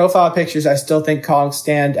 And as profile pictures, I still think Kongs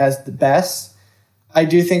stand as the best. I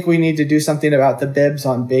do think we need to do something about the bibs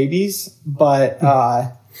on babies, but,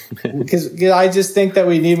 because I just think that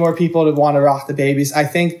we need more people to want to rock the babies. I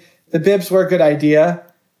think the bibs were a good idea,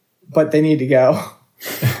 but they need to go.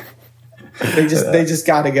 They just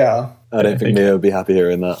got to go. I don't think Mia would be happy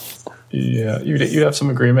hearing that. Yeah, you'd have some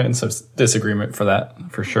agreement and some disagreement for that,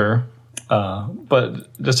 for sure.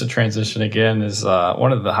 But just to transition again, is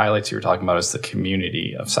one of the highlights you were talking about is the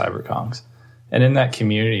community of CyberKongz. And in that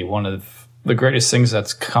community, one of the greatest things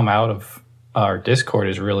that's come out of our Discord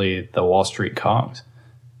is really the Wall Street Kongs.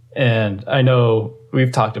 And I know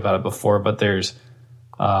we've talked about it before, but there's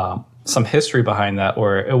some history behind that,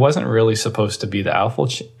 where it wasn't really supposed to be the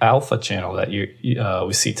alpha channel that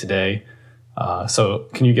we see today. So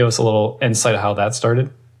can you give us a little insight of how that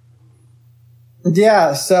started?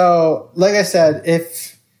 Yeah. So like I said,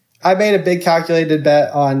 if I made a big calculated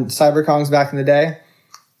bet on CyberKongz back in the day,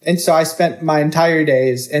 and so I spent my entire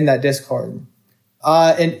days in that Discord.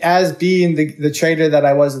 And as being the trader that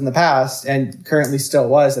I was in the past, and currently still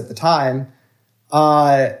was at the time,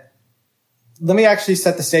 let me actually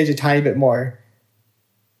set the stage a tiny bit more.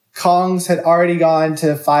 Kongs had already gone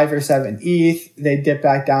to 5 or 7 ETH. They dipped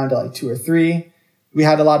back down to like 2 or 3. We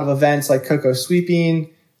had a lot of events like Coco Sweeping.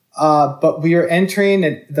 But we were entering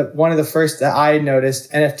one of the first that I had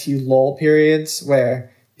noticed NFT lull periods,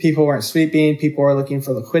 where people weren't sweeping. People were looking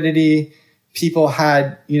for liquidity. People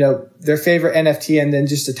had, their favorite NFT and then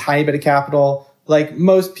just a tiny bit of capital. Like,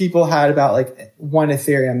 most people had about like 1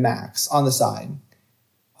 Ethereum max on the side.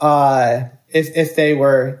 If they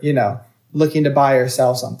were, looking to buy or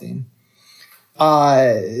sell something.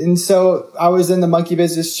 And so I was in the Monkey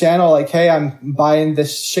Business channel, like, hey, I'm buying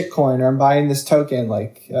this shitcoin, or I'm buying this token,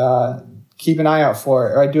 like, keep an eye out for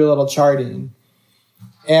it. Or I do a little charting.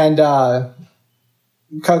 And,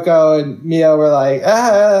 Coco and Mio were like,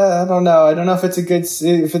 I don't know. I don't know if it's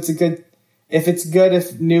good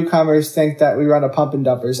if newcomers think that we run a pump and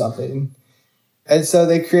dump or something. And so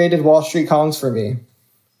they created Wall Street Kongs for me.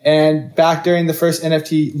 And back during the first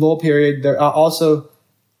NFT lull period, there also,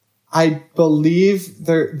 I believe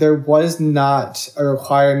there was not a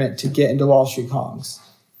requirement to get into Wall Street Kongs.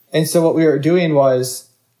 And so what we were doing was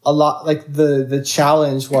a lot, like the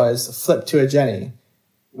challenge was flip to a Jenny.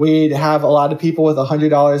 We'd have a lot of people with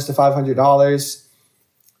 $100 to $500.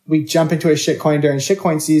 We'd jump into a shitcoin during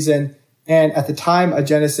shitcoin season. And at the time, a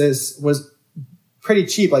Genesis was pretty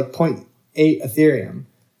cheap, like 0.8 Ethereum.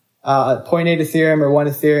 0.8 Ethereum or 1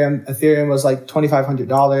 Ethereum. Ethereum was like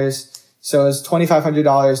 $2,500. So it was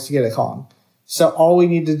 $2,500 to get a Kong. So all we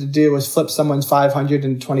needed to do was flip someone's $500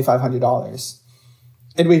 into $2,500.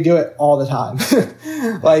 And we do it all the time.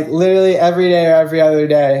 Like literally every day or every other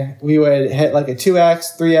day, we would hit like a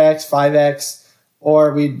 2x, 3x, 5x,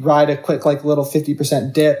 or we'd ride a quick like little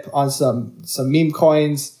 50% dip on some meme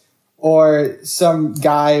coins, or some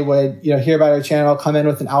guy would, hear about our channel, come in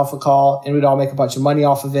with an alpha call, and we'd all make a bunch of money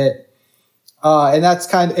off of it. And that's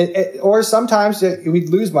kind of it. Or sometimes we'd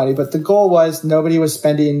lose money, but the goal was nobody was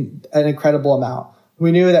spending an incredible amount.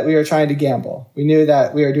 We knew that we were trying to gamble. We knew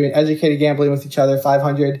that we were doing educated gambling with each other,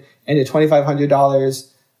 $500 into $2,500.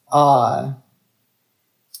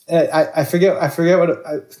 I forget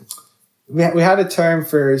what we had a term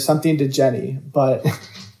for something to Jenny, but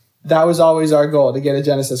that was always our goal, to get a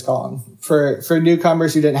Genesis Kong for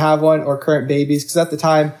newcomers who didn't have one, or current babies. Because at the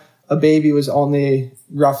time, a baby was only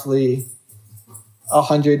roughly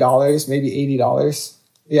 $100, maybe $80.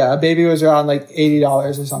 Yeah, a baby was around like $80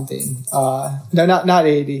 or something. No, not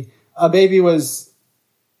 80. A baby was,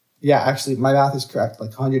 actually, my math is correct,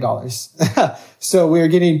 like $100. So we were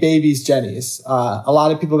getting babies Jennies. A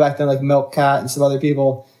lot of people back then, like Milk Cat and some other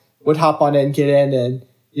people, would hop on it and get in, and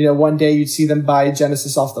one day you'd see them buy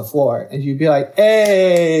Genesis off the floor, and you'd be like,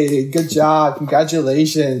 "Hey, good job,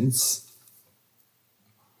 congratulations."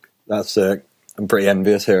 That's sick. I'm pretty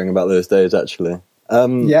envious hearing about those days, actually.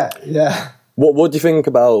 Yeah. What do you think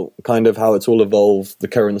about kind of how it's all evolved, the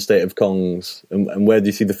current state of Kongs, and where do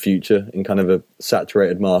you see the future in kind of a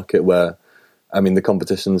saturated market where, the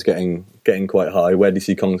competition's getting quite high? Where do you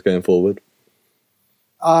see Kongs going forward?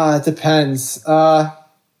 It depends.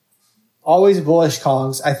 Always bullish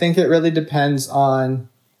Kongs. I think it really depends on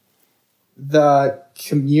the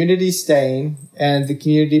community staying and the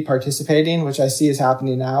community participating, which I see is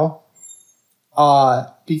happening now.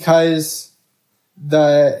 Because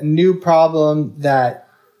the new problem that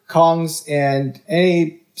Kongs and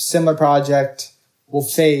any similar project will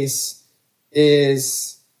face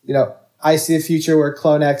is, I see a future where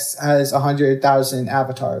CloneX has 100,000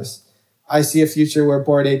 avatars. I see a future where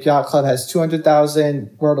Bored Ape Yacht Club has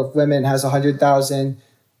 200,000, World of Women has 100,000.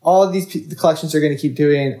 All of the collections are going to keep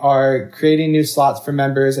doing are creating new slots for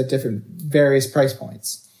members at different various price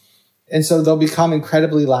points. And so they'll become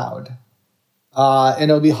incredibly loud. And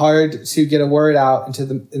it'll be hard to get a word out into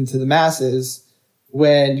the masses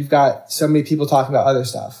when you've got so many people talking about other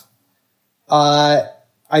stuff.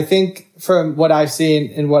 I think from what I've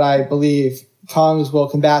seen and what I believe, Kongs will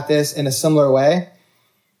combat this in a similar way,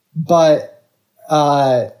 but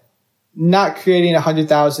not creating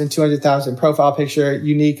 100,000, 200,000 profile picture,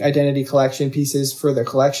 unique identity collection pieces for their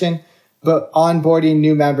collection, but onboarding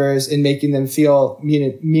new members and making them feel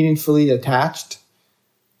meaningfully attached.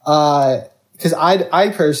 Because I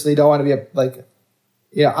personally don't want to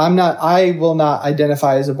be I will not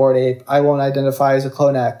identify as a Bored Ape. I won't identify as a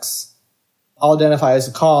CloneX. I'll identify as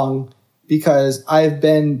a Kong because I've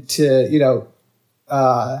been to,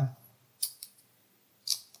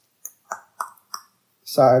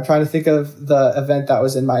 sorry, I'm trying to think of the event that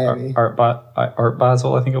was in Miami. Art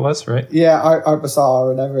Basel, I think it was, right? Yeah, Art Basel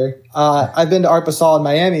or whatever. I've been to Art Basel in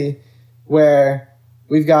Miami where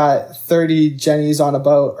we've got 30 Jennies on a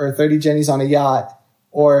boat or 30 Jennies on a yacht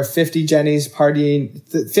or 50 Jennies partying,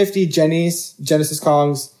 50 Jennies, Genesis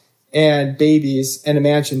Kongs, and babies in a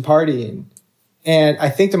mansion partying. And I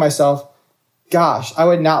think to myself, gosh, I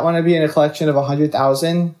would not want to be in a collection of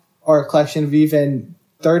 100,000 or a collection of even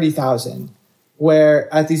 30,000,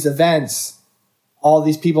 where at these events, all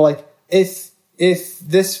these people, like, if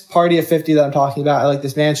this party of 50 that I'm talking about, like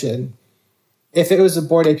this mansion, if it was a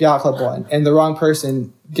Bored Ape Yacht Club one and the wrong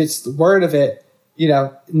person gets the word of it,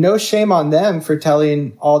 no shame on them for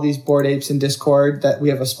telling all these Bored Apes in Discord that we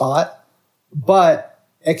have a spot, but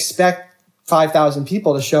expect 5,000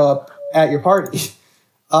 people to show up at your party.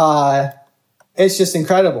 It's just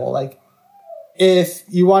incredible. Like, if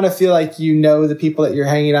you want to feel like the people that you're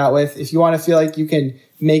hanging out with, if you want to feel like you can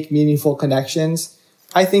make meaningful connections,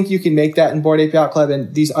 I think you can make that in Bored Ape Yacht Club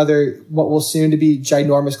and these other, what will soon to be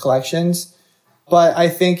ginormous collections. But I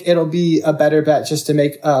think it'll be a better bet just to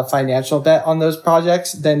make a financial bet on those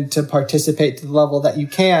projects than to participate to the level that you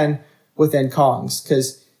can within Kongz.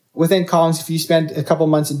 Because within Kongz, if you spend a couple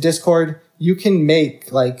months in Discord, you can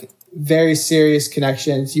make like very serious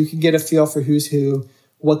connections. You can get a feel for who's who,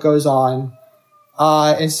 what goes on.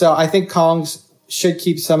 And so I think Kongz should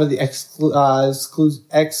keep some of the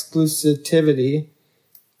exclusivity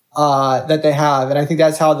that they have. And I think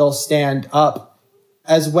that's how they'll stand up,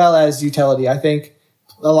 as well as utility. I think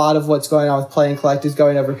a lot of what's going on with Play and Collect is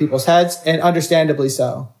going over people's heads, and understandably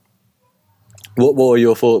so. What are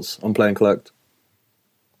your thoughts on Play and Collect?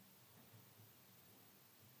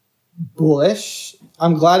 Bullish.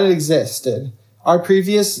 I'm glad it existed. Our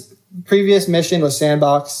previous mission was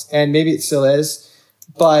Sandbox, and maybe it still is,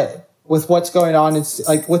 but with what's going on, it's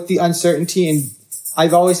like with the uncertainty, and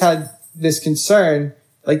I've always had this concern,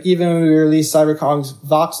 like even when we released CyberKong's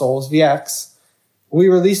voxels, VX, we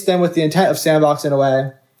released them with the intent of Sandbox in a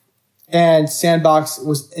way, and Sandbox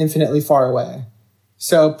was infinitely far away.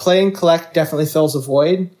 So Play and Collect definitely fills a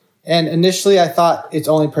void. And initially I thought its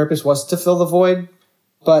only purpose was to fill the void.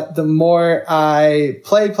 But the more I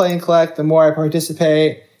play and Collect, the more I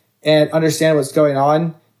participate and understand what's going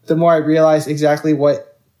on, the more I realize exactly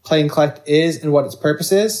what Play and Collect is and what its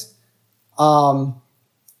purpose is. So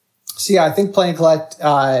yeah, I think Play and Collect,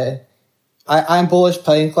 I'm bullish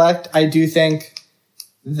Play and Collect. I do think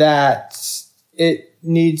that it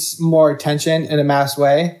needs more attention in a mass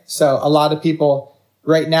way. So a lot of people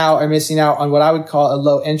right now are missing out on what I would call a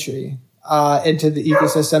low entry into the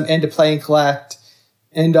ecosystem, into Play and Collect,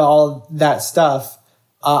 into all that stuff.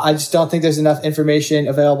 I just don't think there's enough information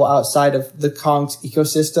available outside of the Kongz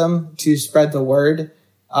ecosystem to spread the word,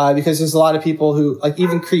 because there's a lot of people who, like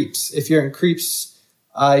even Creeps, if you're in Creeps,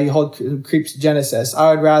 you hold Creeps Genesis.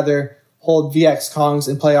 I would rather hold VX Kongz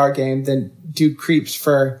and play our game than do Creeps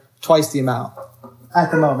for twice the amount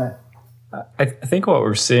at the moment. I think what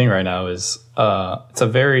we're seeing right now is it's a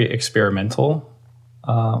very experimental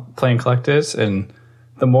Play and Collect is, and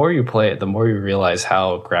the more you play it, the more you realize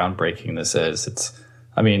how groundbreaking this is.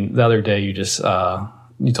 The other day you just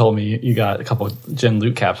you told me you got a couple of Gen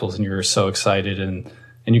loot capsules and you were so excited, and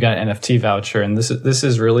you got an NFT voucher, and this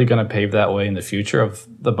is really going to pave that way in the future of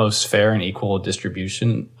the most fair and equal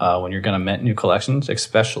distribution when you're going to mint new collections,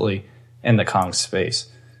 especially in the Kongz space.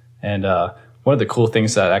 And one of the cool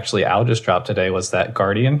things that actually Al just dropped today was that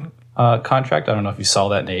Guardian contract. I don't know if you saw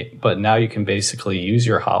that, Nate, but now you can basically use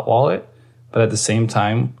your hot wallet, but at the same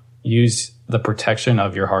time use the protection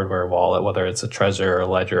of your hardware wallet, whether it's a Trezor or a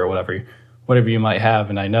Ledger or whatever you might have.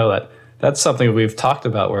 And I know that that's something we've talked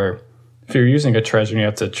about, where if you're using a Trezor and you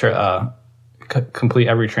have to complete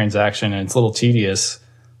every transaction and it's a little tedious,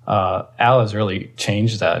 Al has really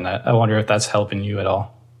changed that. And I wonder if that's helping you at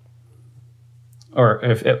all. Or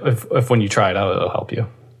if when you try it out, it'll help you.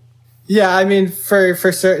 Yeah, I mean, for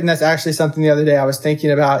certain, that's actually something the other day I was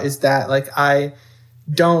thinking about, is that like I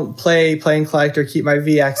don't play and Collect or keep my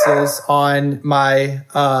VXs on my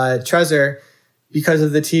Trezor because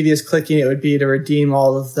of the tedious clicking it would be to redeem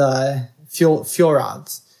all of the fuel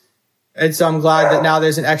rods. And so I'm glad that now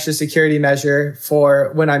there's an extra security measure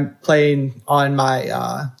for when I'm playing on my,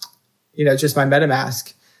 just my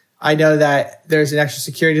MetaMask. I know that there's an extra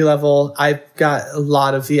security level. I've got a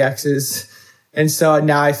lot of VXs. And so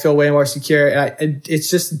now I feel way more secure. And it's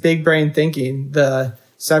just big brain thinking. The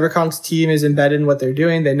CyberKongz team is embedded in what they're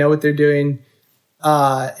doing. They know what they're doing.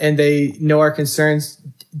 And they know our concerns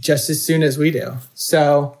just as soon as we do.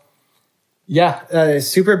 So yeah,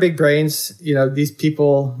 super big brains. These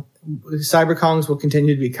people, CyberKongz will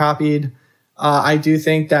continue to be copied. I do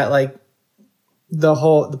think that like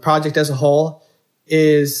the project as a whole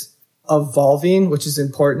is evolving, which is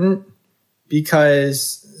important,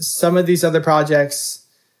 because some of these other projects,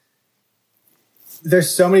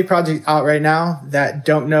 there's so many projects out right now that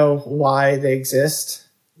don't know why they exist.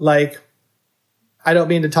 Like, I don't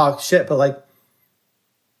mean to talk shit, but like,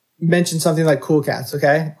 mention something like Cool Cats,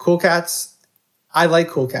 okay? Cool Cats, I like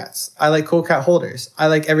Cool Cats. I like Cool Cat holders. I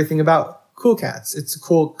like everything about Cool Cats. It's a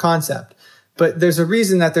cool concept. But there's a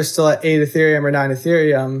reason that they're still at 8 Ethereum or 9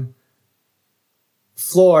 Ethereum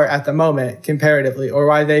floor at the moment comparatively, or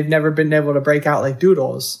why they've never been able to break out like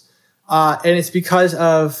Doodles. And it's because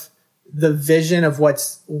of the vision of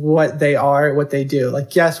what they are, what they do.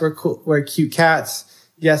 Like, yes, we're cool, we're cute cats.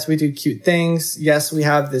 Yes, we do cute things. Yes, we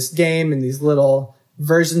have this game and these little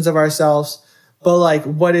versions of ourselves. But like,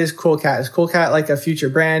 what is Cool Cat? Is Cool Cat like a future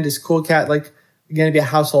brand? Is Cool Cat like going to be a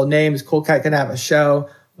household name? Is Cool Cat going to have a show?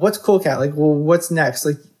 What's Cool Cat? Like, well, what's next?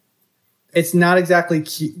 Like, it's not exactly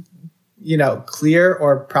clear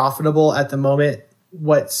or profitable at the moment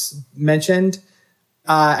what's mentioned.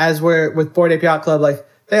 as we're with Bored Ape Yacht Club, like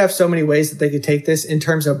they have so many ways that they could take this in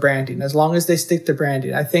terms of branding, as long as they stick to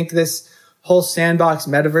branding. I think this whole sandbox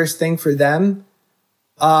metaverse thing for them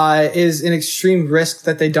is an extreme risk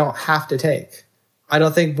that they don't have to take. I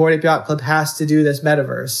don't think Bored Ape Yacht Club has to do this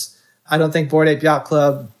metaverse. I don't think Bored Ape Yacht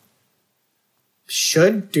Club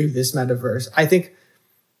should do this metaverse. I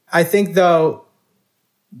think though,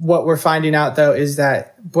 what we're finding out though is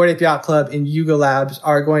that Bored Ape Yacht Club and Yuga Labs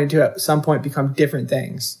are going to at some point become different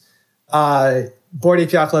things. Bored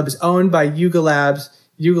Ape Yacht Club is owned by Yuga Labs.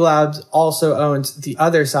 Yuga Labs also owns the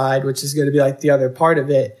other side, which is going to be like the other part of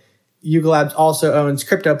it. Yuga Labs also owns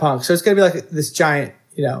CryptoPunk. So it's going to be like this giant,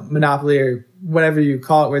 monopoly or whatever you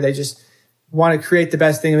call it, where they just want to create the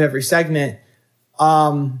best thing of every segment.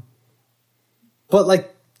 But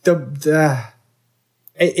like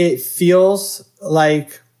it feels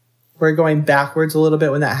like we're going backwards a little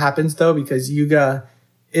bit when that happens though, because Yuga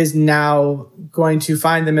is now going to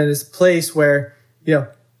find them in this place where,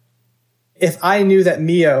 if I knew that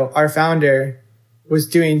Mio, our founder, was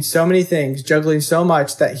doing so many things, juggling so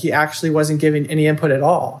much that he actually wasn't giving any input at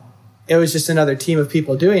all, it was just another team of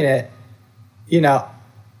people doing it,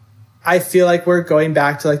 I feel like we're going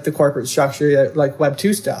back to like the corporate structure, like Web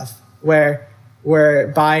 2 stuff, where we're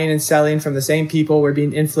buying and selling from the same people. We're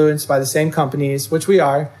being influenced by the same companies, which we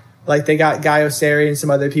are. Like they got Guy Osseri and some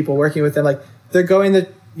other people working with them. Like they're going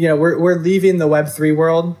we're leaving the Web 3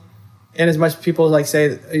 world. And as much people like say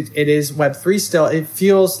it is Web 3 still, it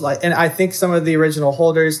feels like, and I think some of the original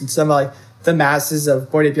holders and some of like the masses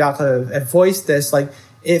of Bored Ape Yacht Club have voiced this, like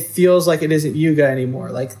it feels like it isn't Yuga anymore.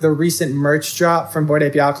 Like the recent merch drop from Bored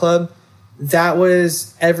Ape Yacht Club, that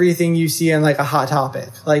was everything you see in like a Hot Topic.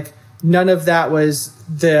 Like none of that was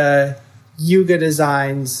the Yuga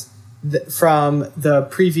designs from the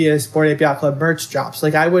previous Bored Ape Yacht Club merch drops.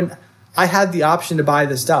 Like I had the option to buy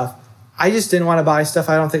the stuff. I just didn't want to buy stuff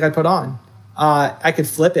I don't think I'd put on. I could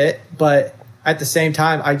flip it, but at the same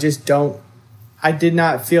time, I did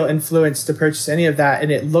not feel influenced to purchase any of that.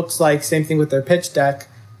 And it looks like same thing with their pitch deck.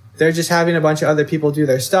 They're just having a bunch of other people do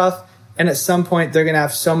their stuff. And at some point they're going to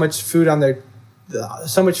have so much food on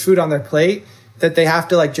their plate that they have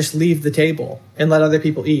to like just leave the table and let other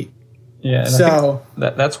people eat. Yeah. So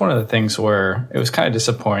that's one of the things where it was kind of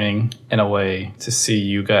disappointing in a way to see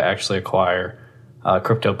Yuga actually acquire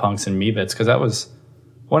CryptoPunks and Meebits, because that was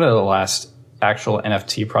one of the last actual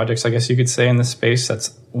NFT projects, I guess you could say, in this space that's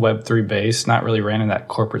Web3 based, not really ran in that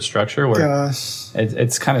corporate structure where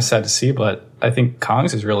it's kind of sad to see, but I think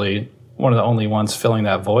Kongz is really one of the only ones filling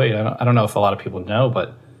that void. I don't know if a lot of people know,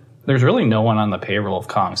 but there's really no one on the payroll of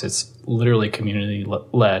Kongz. It's literally community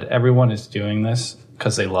led. Everyone is doing this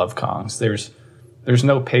because they love Kongz. There's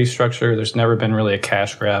no pay structure. There's never been really a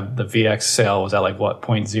cash grab. The VX sale was at like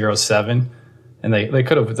 0.07. And they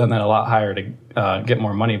could have done that a lot higher to get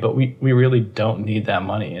more money, but we really don't need that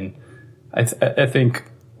money. And I think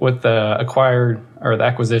with the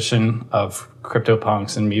acquisition of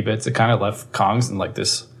CryptoPunks and Meebits, it kind of left Kongz in like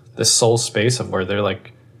this sole space of where they're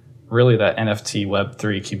like really that NFT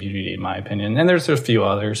Web3 community, in my opinion. And there's a few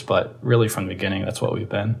others, but really from the beginning, that's what we've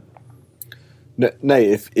been.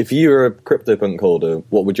 Nate, if you were a CryptoPunk holder,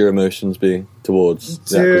 what would your emotions be towards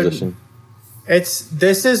the acquisition?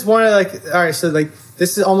 This is one of like, all right, so like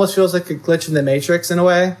this almost feels like a glitch in the Matrix in a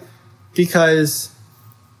way, because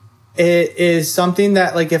it is something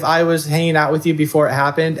that like if I was hanging out with you before it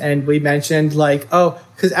happened and we mentioned like, oh,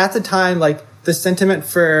 because at the time like the sentiment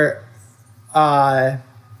for Larva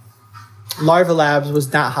Labs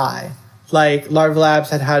was not high. Like Larva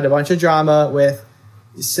Labs had a bunch of drama with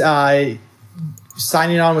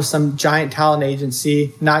signing on with some giant talent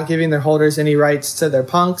agency, not giving their holders any rights to their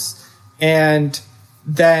punks. And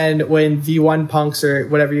then when V1 punks or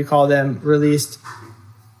whatever you call them released,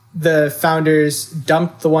 the founders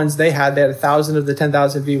dumped the ones they had. They had 1,000 of the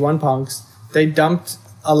 10,000 V1 punks. They dumped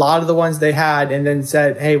a lot of the ones they had and then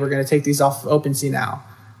said, hey, we're going to take these off of OpenSea now.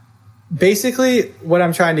 Basically, what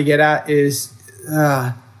I'm trying to get at is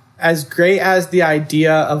as great as the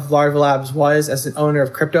idea of Larva Labs was as an owner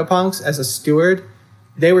of CryptoPunks, as a steward,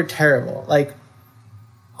 they were terrible. Like,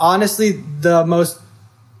 honestly,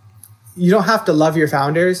 you don't have to love your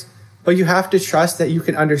founders, but you have to trust that you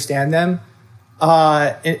can understand them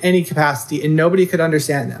in any capacity, and nobody could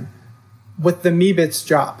understand them. With the Meebits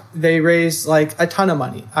drop, they raised like a ton of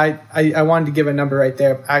money. I wanted to give a number right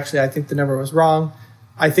there. Actually, I think the number was wrong.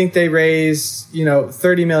 I think they raised,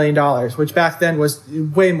 $30 million, which back then was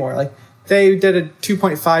way more. Like they did a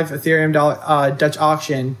 2.5 Ethereum Dutch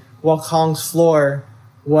auction, while Kong's floor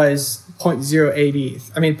was 0.08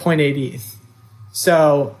 ETH. 0.8 ETH.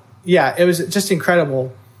 So yeah, it was just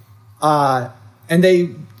incredible. And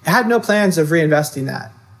they had no plans of reinvesting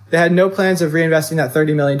that. They had no plans of reinvesting that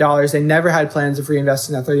 $30 million. They never had plans of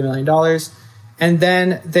reinvesting that $30 million. And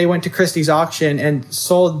then they went to Christie's auction and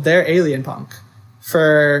sold their alien punk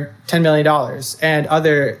for $10 million and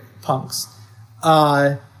other punks.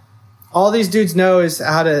 All these dudes know is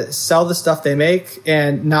how to sell the stuff they make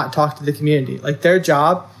and not talk to the community. Like their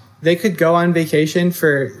job, they could go on vacation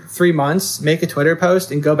for 3 months, make a Twitter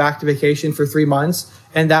post and go back to vacation for 3 months.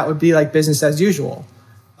 And that would be like business as usual.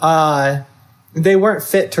 They weren't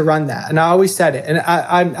fit to run that. And I always said it. And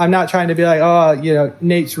I'm not trying to be like, oh, you know,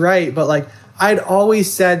 Nate's right. But like, I'd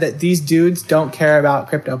always said that these dudes don't care about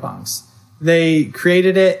CryptoPunks. They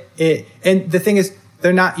created it. And the thing is,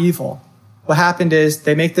 they're not evil. What happened is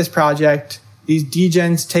they make this project. These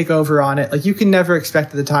degens take over on it. Like you can never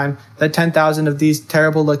expect at the time that 10,000 of these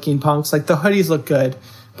terrible looking punks, like the hoodies look good,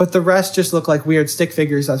 but the rest just look like weird stick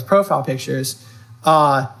figures as profile pictures.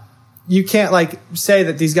 You can't like say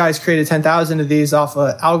that these guys created 10,000 of these off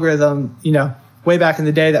an algorithm, you know, way back in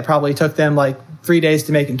the day that probably took them like 3 days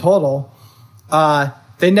to make in total.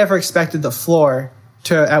 They never expected the floor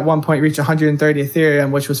to at one point reach 130 Ethereum,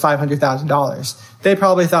 which was $500,000. They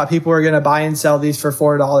probably thought people were going to buy and sell these for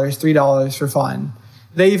 $4, $3 for fun.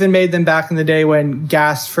 They even made them back in the day when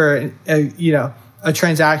gas for a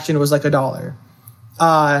transaction was like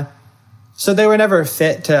 $1. So they were never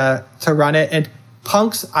fit to run it. And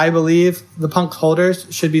punks, I believe the punk holders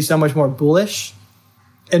should be so much more bullish,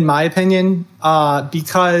 in my opinion,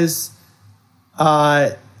 because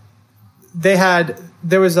there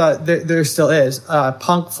still is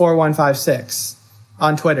Punk 4156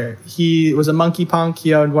 on Twitter. He was a monkey punk.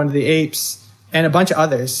 He owned one of the apes and a bunch of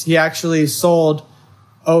others. He actually sold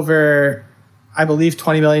over, I believe,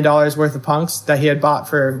 $20 million worth of punks that he had bought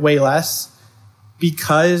for way less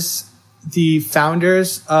because the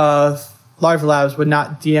founders of Larva Labs would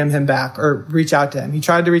not DM him back or reach out to him. He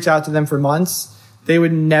tried to reach out to them for months. They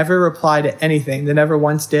would never reply to anything. They never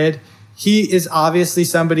once did. He is obviously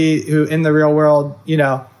somebody who in the real world, you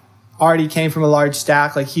know, already came from a large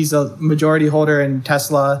stack. Like he's a majority holder in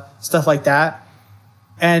Tesla, stuff like that.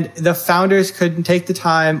 And the founders couldn't take the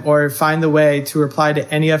time or find the way to reply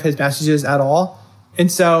to any of his messages at all.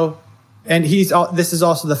 And so, this is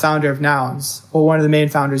also the founder of Nouns, or one of the main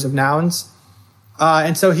founders of Nouns.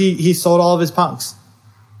 And so he sold all of his punks.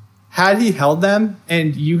 Had he held them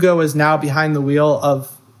and Yuga was now behind the wheel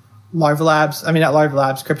of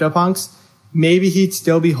CryptoPunks, maybe he'd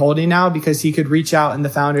still be holding now because he could reach out and the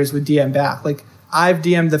founders would DM back. Like I've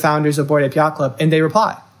DM'd the founders of Bored Ape Yacht Club and they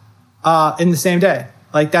reply in the same day.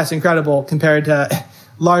 Like that's incredible compared to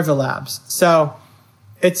Larva Labs. So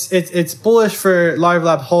it's bullish for Larva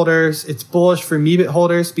Lab holders. It's bullish for Meebit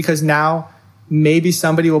holders because now maybe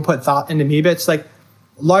somebody will put thought into Meebits. Like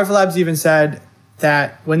Larva Labs even said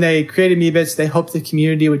that when they created Meebits, they hoped the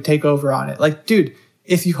community would take over on it. Like, dude,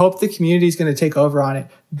 if you hope the community is going to take over on it,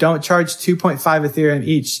 don't charge 2.5 Ethereum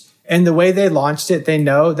each. And the way they launched it, they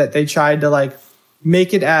know that they tried to like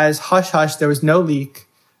make it as hush hush. There was no leak,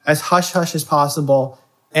 as hush hush as possible,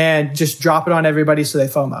 and just drop it on everybody so they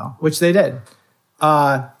FOMO, which they did.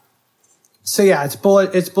 So yeah,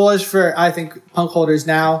 it's bullish for, I think, punk holders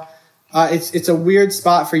now. It's a weird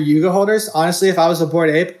spot for Yuga holders. Honestly, if I was a Bored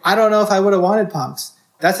Ape, I don't know if I would have wanted punks.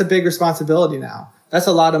 That's a big responsibility now. That's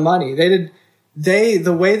a lot of money.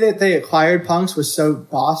 The way that they acquired punks was so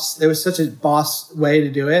boss. It was such a boss way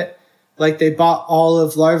to do it. Like they bought all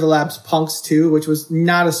of Larva Labs punks too, which was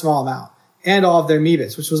not a small amount, and all of their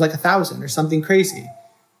Meebits, which was like 1,000 or something crazy.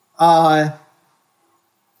 So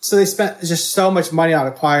they spent just so much money on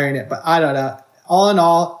acquiring it, but I don't know. All in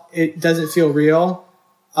all, it doesn't feel real.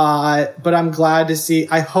 But I'm glad to see.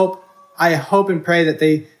 I hope and pray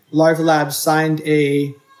that Larva Labs signed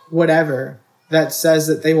a whatever that says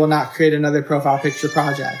that they will not create another profile picture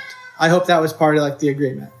project. I hope that was part of like the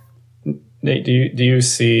agreement. Nate, do you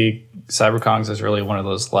see CyberKongz as really one of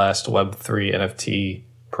those last Web3 NFT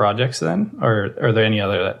projects then? Or are there any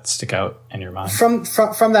other that stick out in your mind? From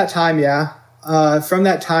that time, yeah.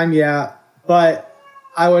 But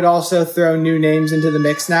I would also throw new names into the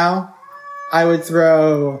mix now. I would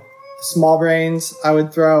throw Small Brains. I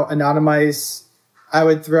would throw Anonymice. I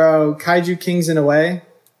would throw Kaiju Kings in a way.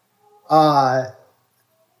 Kaiju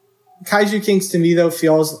Kings to me though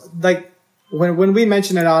feels like when we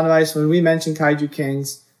mention Anonymice, when we mention Kaiju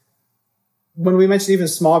Kings, when we mention even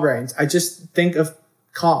Small Brains, I just think of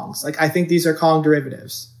Kongs. Like I think these are Kong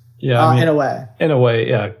derivatives. Yeah, in a way. In a way,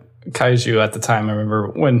 yeah. Kaiju at the time, I remember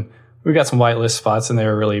when we got some whitelist spots and they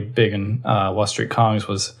were really big in Wall Street. Kongs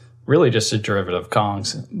was really just a derivative of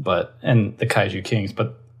Kongs, and the Kaiju Kings,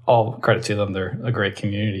 but all credit to them. They're a great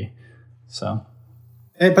community. So.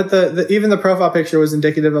 But even the profile picture was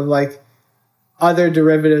indicative of like other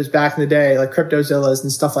derivatives back in the day, like CryptoZillas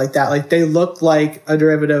and stuff like that. Like they looked like a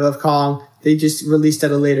derivative of Kong. They just released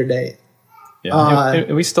at a later date.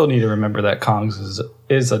 Yeah, we still need to remember that Kongz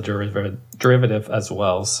is a derivative as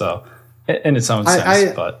well. So in its own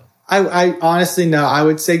sense, but I honestly no. I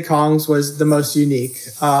would say Kongz was the most unique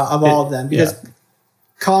of all of them because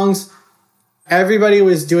Kongz, everybody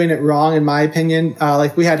was doing it wrong in my opinion.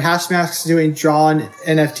 Like we had Hashmasks doing drawn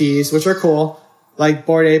NFTs, which are cool. Like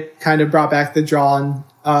Bored Ape kind of brought back the drawn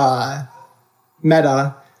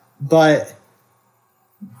meta, but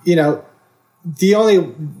you know, the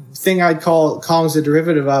only thing I'd call Kongz a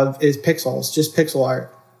derivative of is pixels, just pixel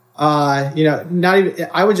art. You know, not even.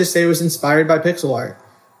 I would just say it was inspired by pixel art.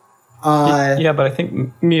 Yeah, but I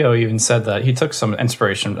think Mio even said that he took some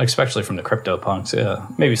inspiration, especially from the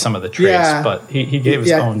CryptoPunks. Maybe some of the traits, but he gave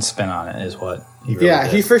his own spin on it. Is what he really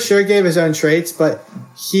did. He for sure gave his own traits, but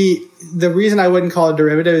the reason I wouldn't call it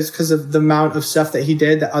derivative is because of the amount of stuff that he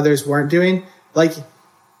did that others weren't doing. Like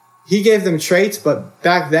he gave them traits, but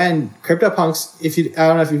back then CryptoPunks, I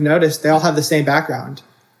don't know if you've noticed, they all have the same background.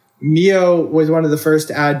 Mio was one of the first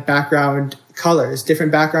to add background colors,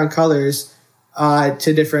 different background colors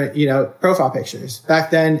to different, you know, profile pictures.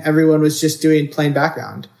 Back then, everyone was just doing plain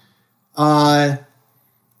background,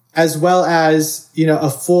 as well as, you know, a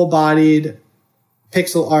full-bodied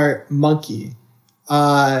pixel art monkey.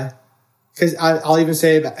 Because I'll even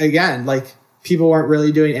say it again, like people weren't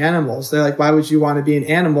really doing animals. They're like, why would you want to be an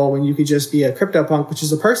animal when you could just be a CryptoPunk, which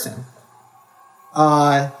is a person?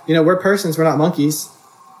 You know, we're persons, we're not monkeys.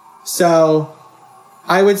 So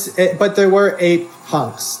I would say, but there were ape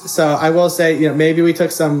punks. So I will say, you know, maybe we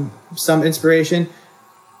took some inspiration,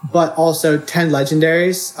 but also 10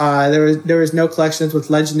 legendaries. There was no collections with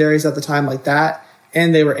legendaries at the time like that,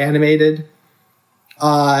 and they were animated.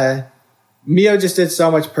 Mio just did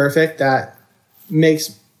so much perfect that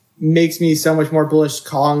makes me so much more bullish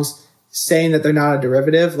Kongz saying that they're not a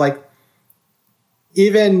derivative. Like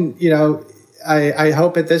even, you know, I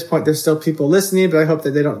hope at this point there's still people listening, but I hope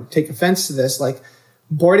that they don't take offense to this. Like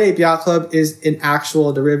Bored Ape Yacht Club is an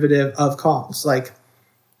actual derivative of Kongz. Like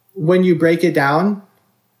when you break it down,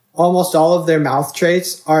 almost all of their mouth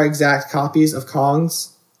traits are exact copies of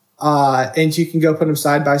Kongz. And you can go put them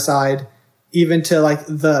side by side, even to like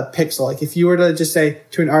the pixel. Like if you were to just say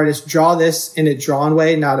to an artist, draw this in a drawn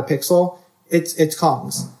way, not a pixel, it's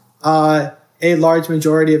Kongz. A large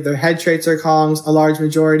majority of their head traits are Kongz. A large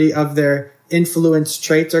majority of their influence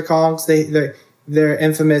traits are Kongz. Their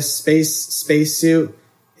infamous space suit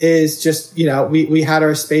is just, you know, we had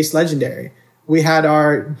our space legendary. We had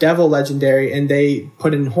our devil legendary and they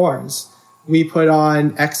put in horns. We put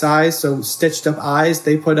on X eyes, so stitched up eyes.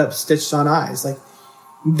 They put up stitched on eyes. Like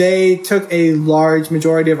they took a large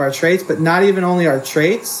majority of our traits, but not even only our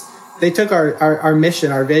traits. They took our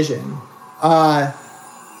mission, our vision. At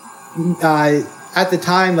the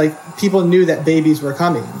time, like people knew that babies were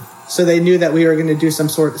coming. So they knew that we were going to do some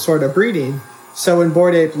sort of breeding. So when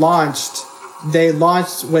Bored Ape launched, they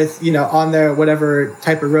launched with, you know, on their whatever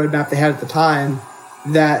type of roadmap they had at the time,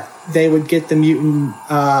 that they would get the mutant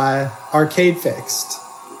arcade fixed.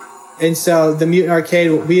 And so the mutant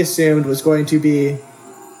arcade, what we assumed was going to be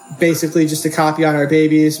basically just a copy on our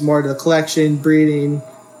babies, more to the collection, breeding.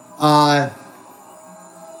 But,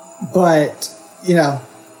 you know,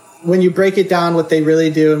 when you break it down, what they really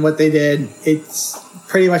do and what they did, it's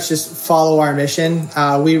pretty much just follow our mission.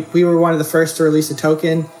 We were one of the first to release a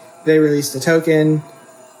token. They released a token.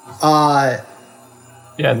 Yeah,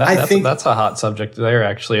 that's a hot subject there,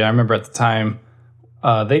 actually. I remember at the time,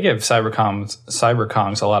 they give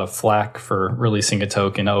CyberKongz a lot of flack for releasing a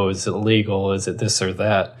token. Oh, is it illegal? Is it this or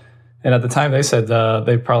that? And at the time, they said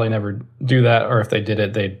they'd probably never do that, or if they did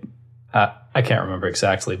it, they'd. I can't remember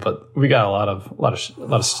exactly, but we got a lot of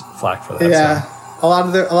flack for that. Yeah, so. a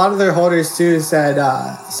lot of their holders too said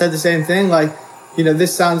the same thing. Like, you know,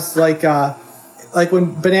 this sounds like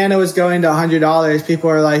when Banana was going to $100, people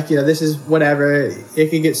are like, you know, this is whatever. It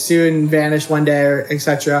could get sued and vanish one day, or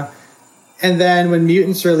etc. And then when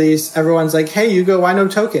Mutants release, everyone's like, hey, Yugo, why no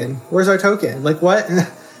token? Where's our token? Like, what?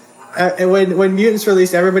 And when Mutants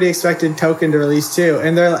released, everybody expected token to release too.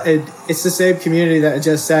 And it's the same community that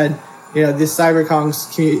just said, you know, this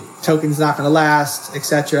CyberKongz token's not going to last,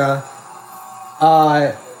 etc.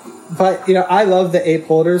 But, you know, I love the ape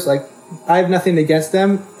holders. Like, I have nothing against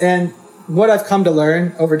them. And what I've come to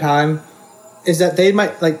learn over time is that they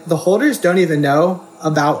might, like, the holders don't even know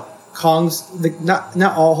about Kongz.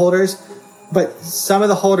 Not all holders, but some of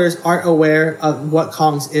the holders aren't aware of what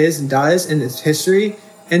Kongz is and does in its history,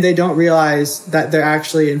 and they don't realize that they're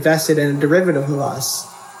actually invested in a derivative of us.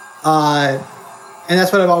 And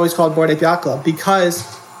that's what I've always called Bored Ape Yacht Club, because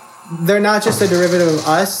they're not just a derivative of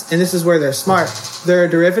us, and this is where they're smart. They're a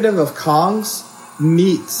derivative of Kongz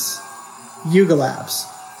meets Yuga Labs.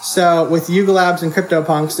 So with Yuga Labs and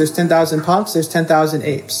CryptoPunks, there's 10,000 punks, there's 10,000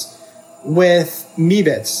 apes. With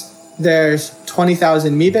Meebits, there's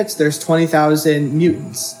 20,000 Meebits, there's 20,000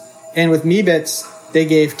 mutants. And with Meebits, they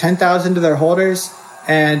gave 10,000 to their holders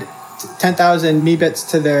and 10,000 Meebits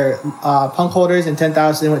to their punk holders, and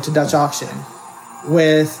 10,000 went to Dutch auction.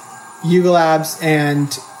 With Yuga Labs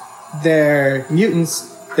and their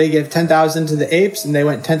mutants, they give 10,000 to the apes and they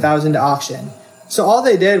went 10,000 to auction. So all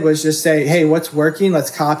they did was just say, hey, what's working?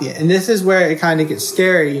 Let's copy it. And this is where it kind of gets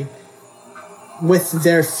scary with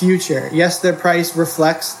their future. Yes, their price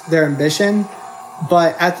reflects their ambition,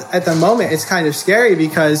 but at the moment, it's kind of scary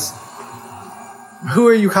because who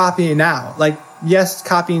are you copying now? Like, yes,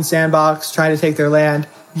 copying Sandbox, trying to take their land.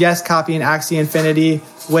 Yes, copying Axie Infinity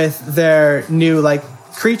with their new, like,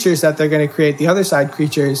 creatures that they're going to create, the other side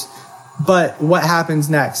creatures. But what happens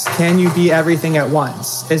next? Can you be everything at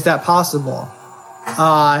once? Is that possible?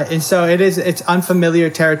 And so it's unfamiliar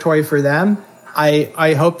territory for them.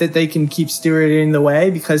 I hope that they can keep stewarding the way,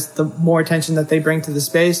 because the more attention that they bring to the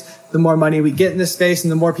space, the more money we get in the space,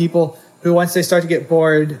 and the more people who, once they start to get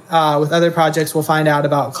bored with other projects, will find out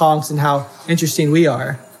about Kongz and how interesting we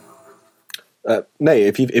are.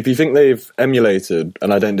 Nate, if you think they've emulated,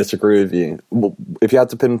 and I don't disagree with you, if you had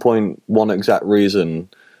to pinpoint one exact reason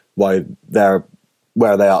why they're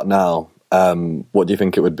where they are now, what do you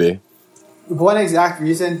think it would be? One exact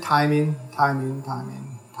reason: timing.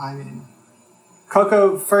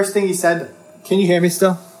 Coco, first thing he said, can you hear me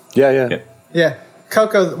still? Yeah.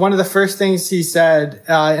 Coco, one of the first things he said,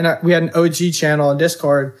 we had an OG channel on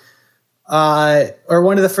Discord, or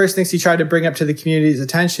one of the first things he tried to bring up to the community's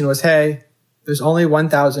attention was, hey, there's only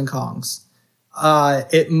 1,000 Kongs.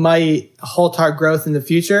 It might halt our growth in the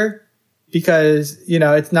future because,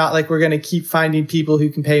 it's not like we're going to keep finding people who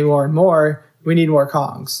can pay more and more. We need more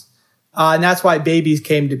Kongs. And that's why babies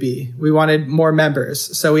came to be. We wanted more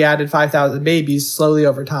members. So we added 5,000 babies slowly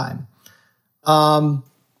over time.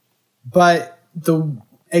 But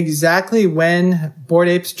exactly when Bored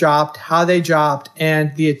Apes dropped, how they dropped,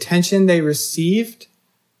 and the attention they received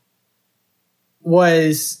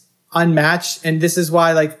was unmatched. And this is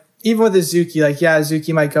why, like, even with Azuki,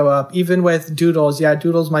 Azuki might go up. Even with Doodles,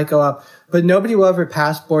 Doodles might go up. But nobody will ever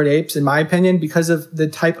pass Bored Apes, in my opinion, because of the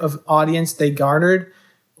type of audience they garnered.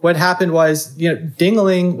 What happened was,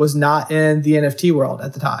 Dingling was not in the NFT world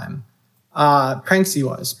at the time. Pranksy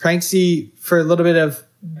was. Pranksy, for a little bit of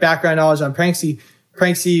background knowledge on Pranksy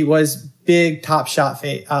was big Top Shot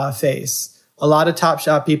face. A lot of Top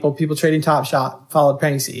Shot people trading Top Shot followed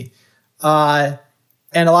Pranksy.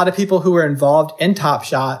 And a lot of people who were involved in Top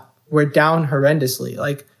Shot were down horrendously.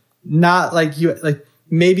 Like, not like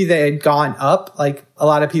maybe they had gone up. Like, a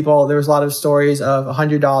lot of people, there was a lot of stories of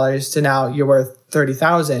 $100 to now you're worth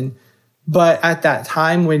 30,000. But at that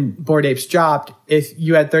time when Bored Apes dropped, if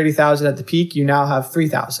you had 30,000 at the peak, you now have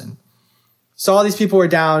 3,000. So all these people were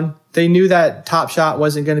down. They knew that Top Shot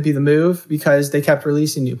wasn't going to be the move because they kept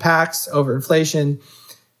releasing new packs over inflation.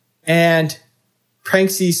 And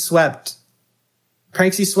Pranksy swept,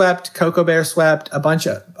 Coco Bear swept, a bunch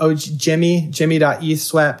of Jimmy.eth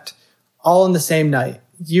swept, all in the same night.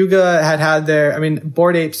 Yuga had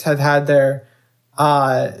Bored Apes had their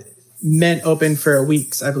mint open for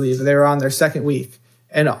weeks, I believe. They were on their second week.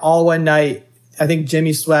 And all one night, I think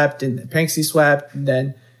Jimmy swept and Pranksy swept. And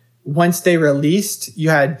then once they released, you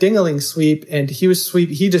had Dingaling sweep, and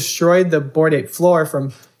he destroyed the Bored Ape floor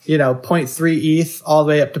from, 0.3 ETH all the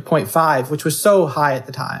way up to 0.5, which was so high at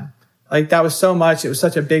the time. Like, that was so much. It was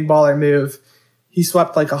such a big baller move. He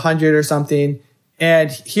swept like 100 or something.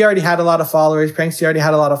 And he already had a lot of followers. Pranksy already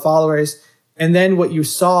had a lot of followers. And then what you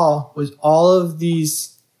saw was all of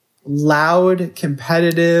these loud,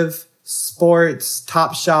 competitive sports,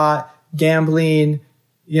 Top Shot, gambling,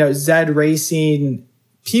 Zed racing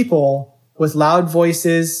people with loud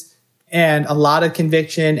voices and a lot of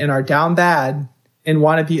conviction and are down bad and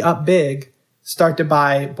want to be up big start to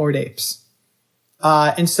buy Bored Apes.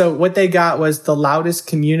 And so what they got was the loudest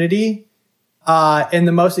community and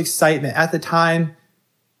the most excitement. At the time,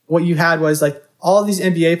 what you had was like all these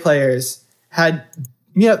NBA players had,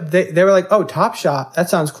 they were like, oh, Top Shot,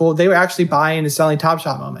 that sounds cool. They were actually buying and selling Top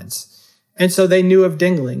Shot moments. And so they knew of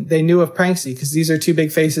Dingling. They knew of Pranksy because these are two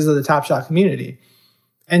big faces of the Top Shot community.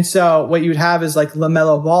 And so what you'd have is like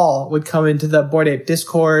LaMelo Ball would come into the Bored Ape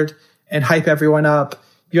Discord and hype everyone up.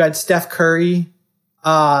 You had Steph Curry,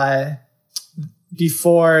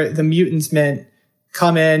 before the Mutants mint,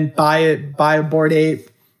 come in, buy a Bored Ape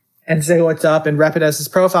and say what's up and rep it as his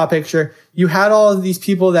profile picture. You had all of these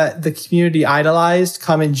people that the community idolized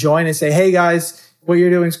come and join and say, hey guys, what you're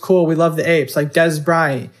doing is cool. We love the apes. Like Des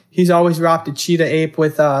Bryant. He's always rocked a cheetah ape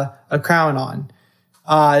with a crown on.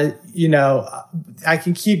 I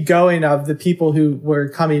can keep going of the people who were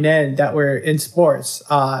coming in that were in sports.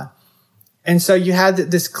 And so you had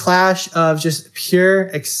this clash of just pure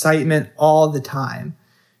excitement all the time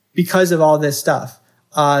because of all this stuff.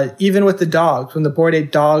 Even with the dogs, when the Bored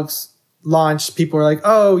Ape dogs launched, people were like,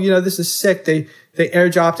 oh, this is sick. They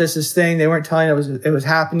airdropped us this thing. They weren't telling us it was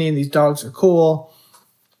happening. These dogs are cool.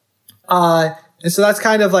 And so that's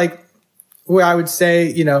kind of like where I would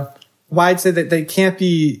say, why I'd say that they can't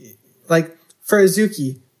be like for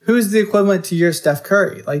Azuki, who's the equivalent to your Steph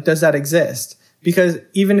Curry? Like, does that exist? Because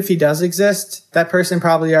even if he does exist, that person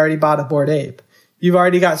probably already bought a Bored Ape. You've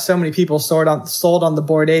already got so many people sold on the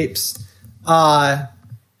Bored Apes. And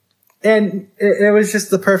it was just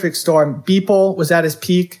the perfect storm. Beeple was at his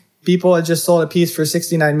peak. Beeple had just sold a piece for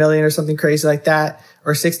 69 million or something crazy like that,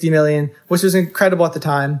 or 60 million, which was incredible at the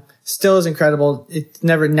time. Still is incredible. It's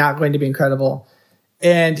never not going to be incredible.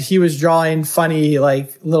 And he was drawing funny,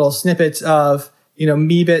 like little snippets of,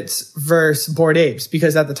 Meebits versus Bored Apes,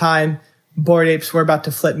 because at the time, Bored Apes were about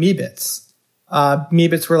to flip Meebits.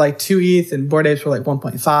 Meebits were like 2 ETH and Bored Apes were like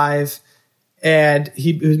 1.5. And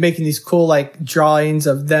he was making these cool like drawings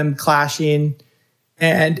of them clashing.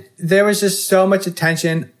 And there was just so much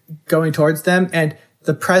attention going towards them. And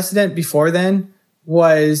the precedent before then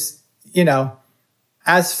was,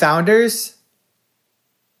 as founders,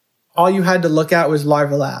 all you had to look at was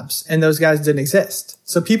Larva Labs, and those guys didn't exist.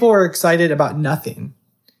 So people were excited about nothing.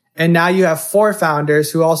 And now you have 4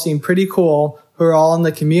 founders who all seem pretty cool, who are all in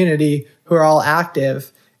the community, who are all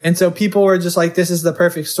active. And so people were just like, this is the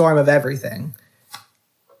perfect storm of everything.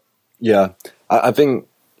 Yeah, I think,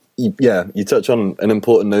 you touch on an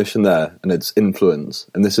important notion there, and it's influence.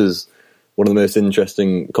 And this is one of the most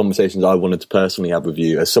interesting conversations I wanted to personally have with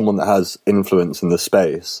you as someone that has influence in the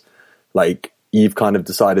space. Like, you've kind of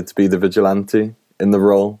decided to be the vigilante in the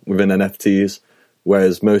role within NFTs,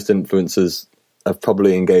 whereas most influencers have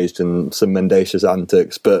probably engaged in some mendacious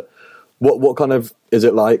antics. But what kind of is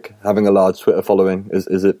it like having a large Twitter following?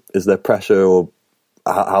 Is there pressure, or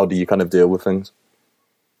how do you kind of deal with things?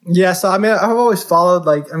 Yeah, so I've always followed,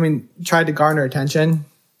 tried to garner attention,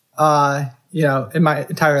 in my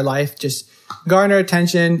entire life, just garner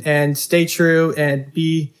attention and stay true and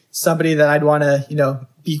be somebody that I'd want to,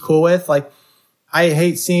 be cool with. Like, I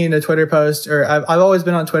hate seeing a Twitter post, or I've always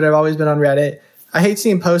been on Twitter. I've always been on Reddit. I hate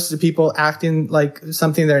seeing posts of people acting like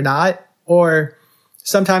something they're not, or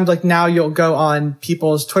sometimes like now you'll go on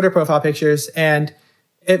people's Twitter profile pictures and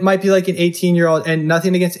it might be like an 18-year-old, and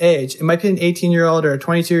nothing against age. It might be an 18-year-old or a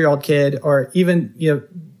 22-year-old kid, or even,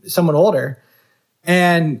 someone older.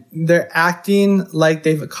 And they're acting like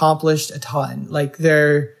they've accomplished a ton. Like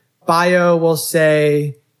their bio will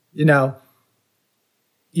say,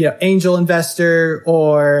 angel investor,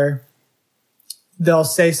 or they'll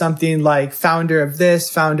say something like founder of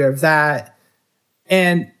this, founder of that.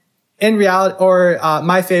 And in reality, or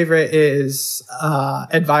my favorite is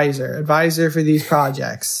advisor for these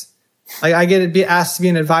projects. Like I get asked to be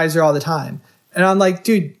an advisor all the time. And I'm like,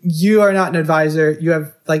 dude, you are not an advisor. You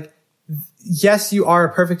have yes, you are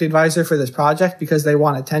a perfect advisor for this project because they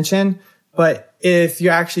want attention. But if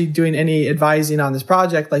you're actually doing any advising on this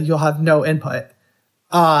project, you'll have no input.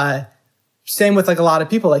 Same with a lot of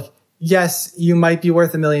people. Yes, you might be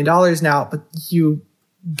worth $1 million now, but you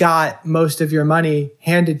got most of your money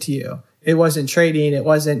handed to you. It wasn't trading. It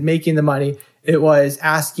wasn't making the money. It was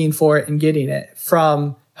asking for it and getting it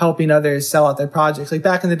from helping others sell out their projects. Like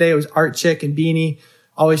back in the day, it was Art Chick and Beanie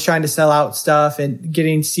always trying to sell out stuff and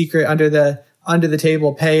getting secret under the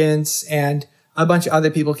table payants, and a bunch of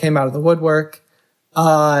other people came out of the woodwork.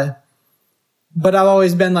 But I've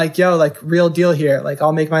always been real deal here.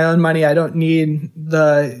 I'll make my own money. I don't need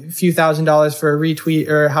the few $1,000s for a retweet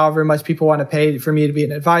or however much people want to pay for me to be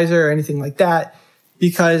an advisor or anything like that.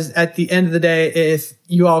 Because at the end of the day, if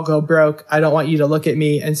you all go broke, I don't want you to look at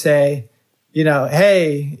me and say,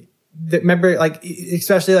 hey, remember,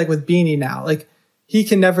 especially with Beanie now, he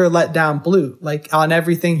can never let down Blue. On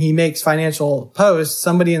everything he makes financial posts,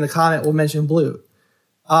 somebody in the comment will mention Blue.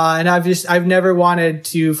 And I've never wanted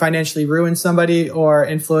to financially ruin somebody or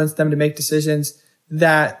influence them to make decisions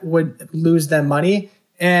that would lose them money.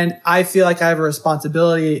 And I feel like I have a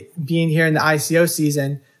responsibility being here in the ICO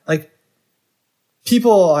season.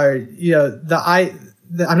 People are, I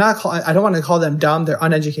don't want to call them dumb. They're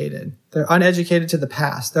uneducated. They're uneducated to the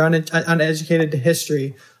past. They're uneducated to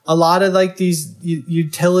history. A lot of these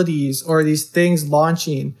utilities or these things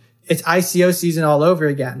launching it's ICO season all over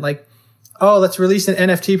again. Like, oh, let's release an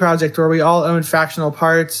NFT project where we all own fractional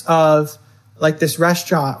parts of like this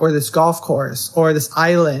restaurant or this golf course or this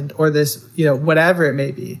island or this, whatever it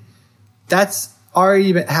may be. That's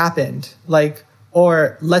already happened. Like,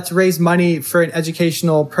 or let's raise money for an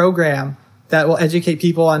educational program that will educate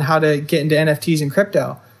people on how to get into NFTs and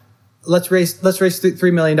crypto. Let's raise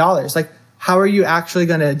 $3 million. Like, how are you actually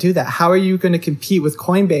going to do that? How are you going to compete with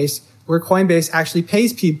Coinbase, where Coinbase actually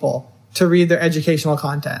pays people to read their educational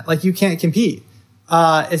content? Like, you can't compete.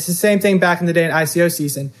 It's the same thing back in the day in ICO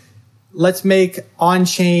season. Let's make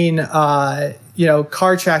on-chain,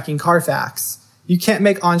 car tracking Carfax. You can't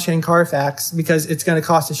make on-chain Carfax because it's going to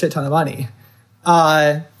cost a shit ton of money.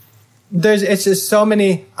 It's just so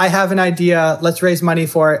many. I have an idea. Let's raise money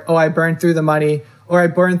for it. Oh, I burned through the money, or I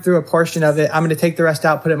burned through a portion of it. I'm going to take the rest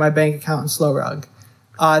out, put it in my bank account, and slow rug.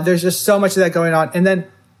 There's just so much of that going on. And then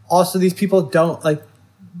also these people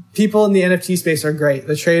people in the NFT space are great.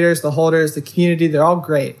 The traders, the holders, the community, they're all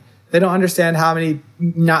great. They don't understand how many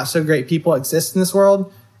not so great people exist in this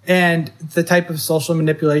world and the type of social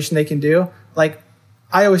manipulation they can do. Like,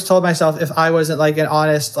 I always told myself, if I wasn't like an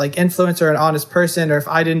honest like influencer, an honest person, or if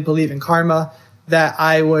I didn't believe in karma, that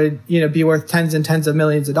I would, be worth tens and tens of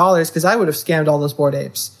millions of dollars, because I would have scammed all those Bored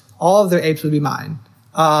Apes. All of their apes would be mine.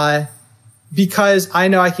 Because I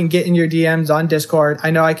know I can get in your DMs on Discord.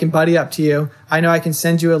 I know I can buddy up to you. I know I can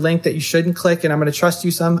send you a link that you shouldn't click, and I'm going to trust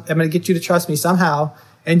you I'm going to get you to trust me somehow.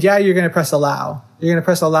 And yeah, you're going to press allow. You're going to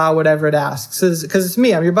press allow whatever it asks. Because it's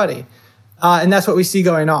me, I'm your buddy. And that's what we see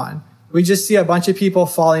going on. We just see a bunch of people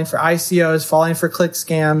falling for ICOs, falling for click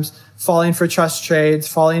scams, falling for trust trades,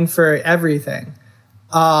 falling for everything.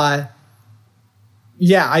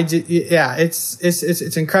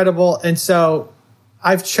 It's incredible. And so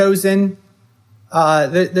I've chosen,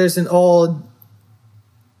 there's an old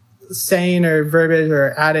saying or verbiage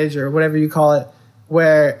or adage or whatever you call it,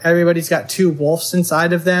 where everybody's got two wolves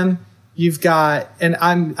inside of them. You've got, and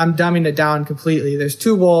I'm dumbing it down completely. There's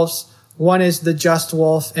two wolves. One is the just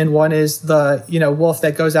wolf, and one is the, wolf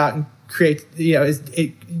that goes out and creates,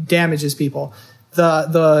 it damages people.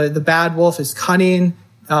 The bad wolf is cunning,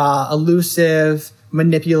 elusive,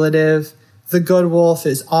 manipulative. The good wolf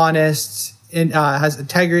is honest and has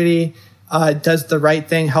integrity, does the right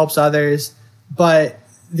thing, helps others. But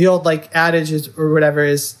the old adage is, or whatever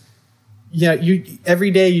is, you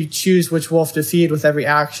every day you choose which wolf to feed with every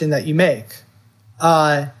action that you make.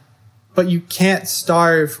 But you can't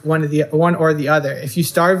starve one or the other. If you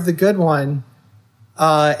starve the good one,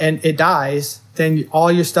 and it dies, then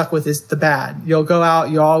all you're stuck with is the bad. You'll go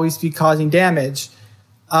out, you'll always be causing damage.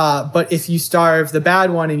 But if you starve the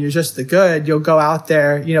bad one and you're just the good, you'll go out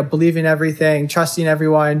there, believing everything, trusting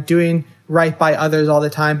everyone, doing right by others all the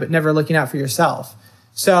time, but never looking out for yourself.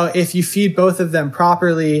 So if you feed both of them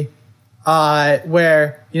properly,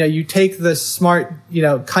 where, you take the smart,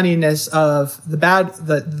 cunningness of the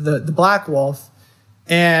the black wolf,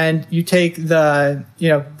 and you take the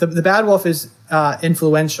bad wolf is,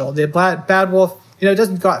 influential. The bad wolf,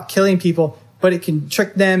 doesn't go out killing people, but it can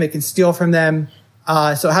trick them, it can steal from them.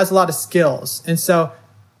 So it has a lot of skills. And so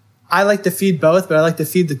I like to feed both, but I like to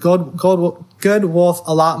feed the good wolf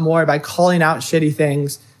a lot more by calling out shitty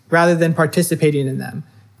things rather than participating in them.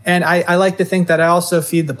 And I like to think that I also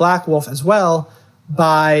feed the black wolf as well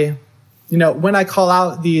by, when I call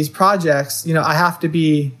out these projects, I have to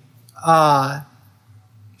be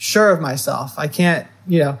sure of myself. I can't,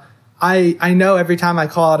 I know every time I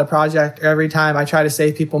call out a project or every time I try to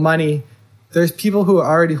save people money, there's people who are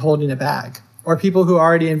already holding a bag, or people who are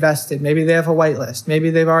already invested. Maybe they have a whitelist. Maybe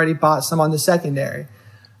they've already bought some on the secondary.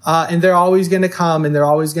 And they're always going to come and they're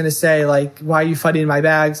always going to say, why are you funding my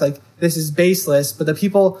bags? This is baseless. But the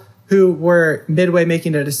people who were midway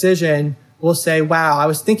making a decision will say, wow, I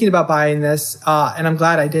was thinking about buying this, and I'm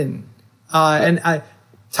glad I didn't. Time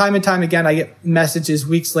and time again, I get messages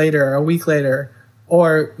weeks later or a week later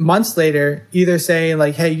or months later, either saying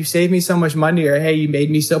hey, you saved me so much money, or hey, you made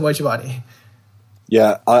me so much money.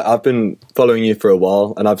 Yeah, I've been following you for a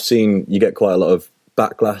while, and I've seen you get quite a lot of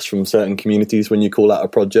backlash from certain communities when you call out a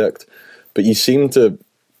project, but you seem to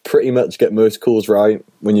pretty much get most calls right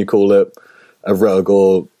when you call it a rogue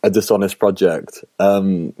or a dishonest project.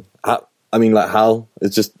 How?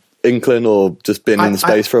 It's just inkling or just been in the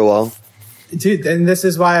space for a while? Dude, and this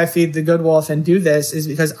is why I feed the good wolf and do this, is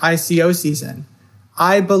because ICO season.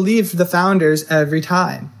 I believed the founders every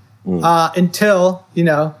time until,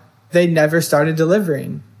 they never started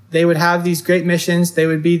delivering. They would have these great missions. They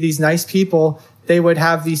would be these nice people. They would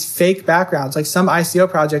have these fake backgrounds. Some ICO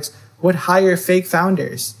projects would hire fake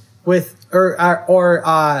founders or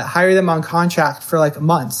hire them on contract for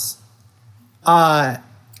months.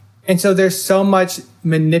 And so there's so much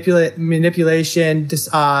manipulation,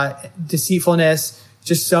 deceitfulness,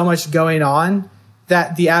 just so much going on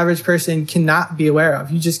that the average person cannot be aware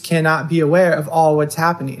of. You just cannot be aware of all what's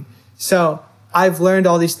happening. So I've learned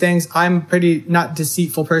all these things. I'm a pretty not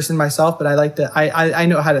deceitful person myself, but I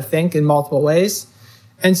know how to think in multiple ways.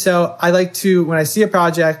 And so I like to, when I see a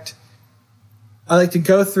project, I like to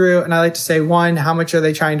go through and I like to say, 1, how much are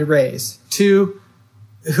they trying to raise? 2,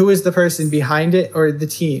 who is the person behind it or the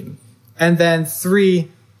team? And then 3,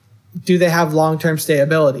 do they have long-term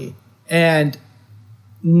stability? And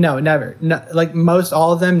no, never. No, like most,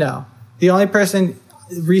 all of them, no. The only person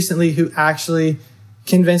recently who actually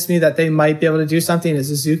convinced me that they might be able to do something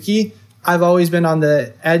is Azuki. I've always been on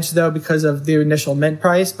the edge though because of the initial mint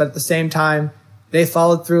price, but at the same time, they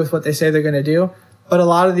followed through with what they say they're going to do. But a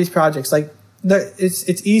lot of these projects, like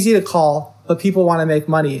it's easy to call, but people want to make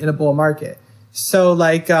money in a bull market. So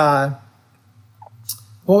like,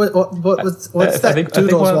 what's that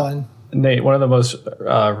Doodles one? Nate, one of the most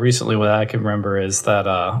recently what I can remember is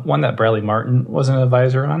that one that Bradley Martin was an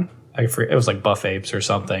advisor on. I forget, it was like Buff Apes or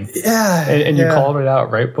something. Yeah. And you called it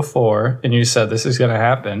out right before, and you said this is going to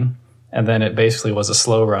happen. And then it basically was a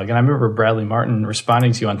slow rug. And I remember Bradley Martin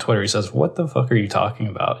responding to you on Twitter. He says, "What the fuck are you talking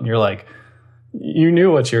about?" And you're like, you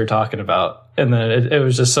knew what you were talking about. And then it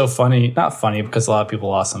was just so funny. Not funny because a lot of people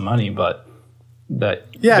lost some money, but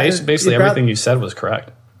basically everything you said was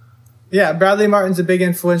correct. Yeah, Bradley Martin's a big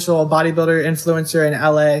influential bodybuilder influencer in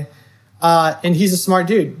LA. And he's a smart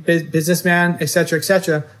dude, businessman, et cetera, et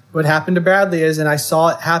cetera. What happened to Bradley is, and I saw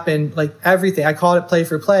it happen, like everything. I call it play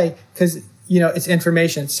for play because, it's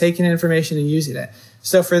information. It's taking information and using it.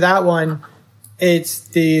 So for that one, it's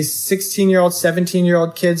these 16-year-old,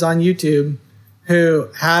 17-year-old kids on YouTube who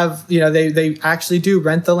have, they actually do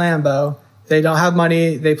rent the Lambo. They don't have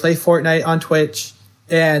money. They play Fortnite on Twitch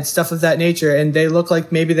and stuff of that nature. And they look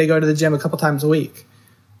like maybe they go to the gym a couple times a week.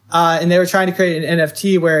 And they were trying to create an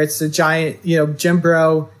NFT where it's a giant, gym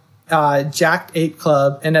bro, Jacked Ape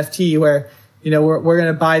Club NFT where, we're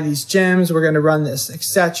going to buy these gyms. We're going to run this,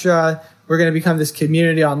 etc. We're going to become this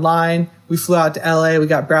community online. We flew out to LA. We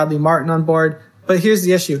got Bradley Martin on board. But here's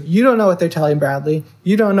the issue. You don't know what they're telling Bradley.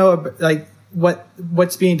 You don't know, like,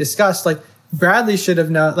 what's being discussed. Like, Bradley should have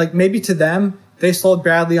known, like, maybe to them, they sold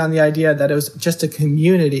Bradley on the idea that it was just a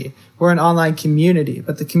community. We're an online community.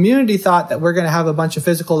 But the community thought that we're going to have a bunch of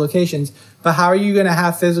physical locations. But how are you going to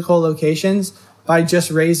have physical locations by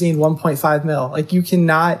just raising 1.5 mil? Like, you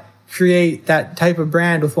cannot create that type of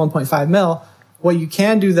brand with 1.5 mil. What you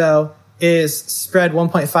can do, though, is spread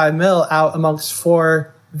 1.5 mil out amongst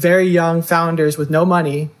 4 very young founders with no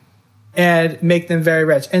money and make them very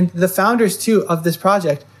rich. And the founders, too, of this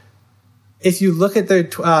project, if you look at their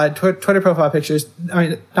Twitter profile pictures,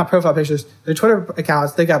 not profile pictures, their Twitter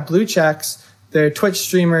accounts, they got blue checks, they're Twitch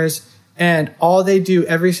streamers, and all they do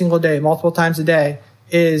every single day, multiple times a day,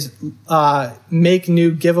 is make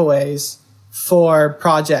new giveaways for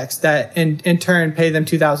projects that in turn pay them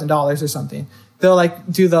 $2,000 or something. They'll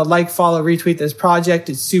do the follow, retweet this project.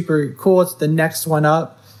 It's super cool. It's the next one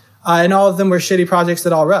up. And all of them were shitty projects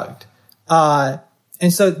that all rugged.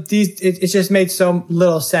 And so it just made so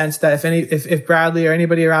little sense that if Bradley or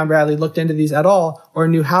anybody around Bradley looked into these at all or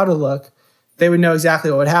knew how to look, they would know exactly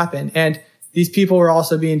what would happen. And these people were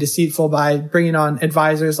also being deceitful by bringing on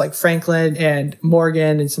advisors like Franklin and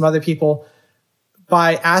Morgan and some other people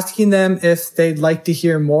by asking them if they'd like to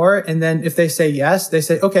hear more. And then if they say yes, they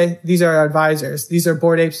say, okay, these are our advisors. These are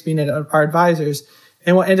Bored Apes being our advisors.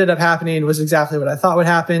 And what ended up happening was exactly what I thought would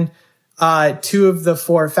happen. 2 of the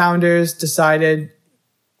 4 founders decided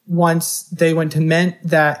once they went to mint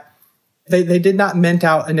that they did not mint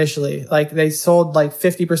out initially. Like, they sold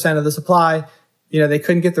 50% of the supply. They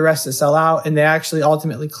couldn't get the rest to sell out, and they actually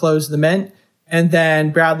ultimately closed the mint. And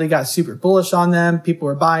then Bradley got super bullish on them. People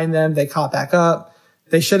were buying them. They caught back up.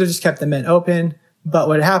 They should have just kept the mint open. But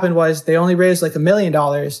what happened was they only raised $1 million.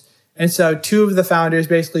 And so 2 of the founders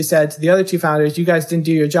basically said to the other 2 founders, you guys didn't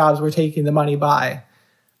do your jobs. We're taking the money by.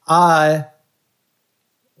 What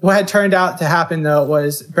had turned out to happen, though,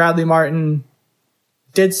 was Bradley Martin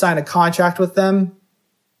did sign a contract with them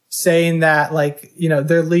saying that,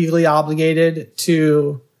 they're legally obligated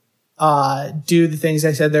to do the things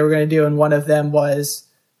they said they were going to do. And one of them was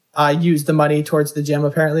use the money towards the gym,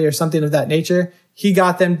 apparently, or something of that nature. He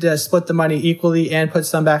got them to split the money equally and put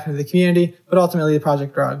some back into the community, but ultimately the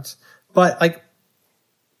project drugged. But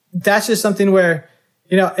that's just something where,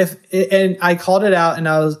 and I called it out,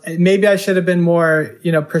 and maybe I should have been more,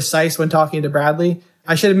 precise when talking to Bradley.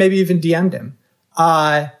 I should have maybe even DM'd him.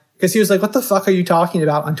 Cause he was like, what the fuck are you talking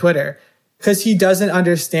about on Twitter? Cause he doesn't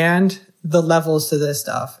understand the levels to this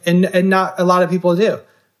stuff. And not a lot of people do.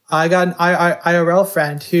 I got an IRL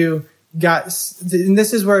friend who got, and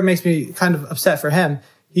this is where it makes me kind of upset for him.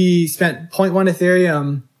 He spent 0.1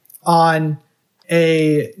 Ethereum on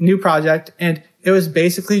a new project, and it was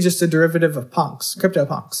basically just a derivative of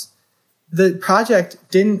CryptoPunks. The project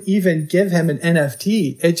didn't even give him an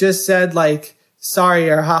NFT. It just said like, sorry,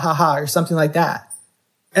 or ha ha ha, or something like that.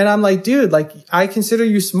 And I'm like, dude, like, I consider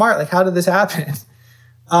you smart. Like, how did this happen?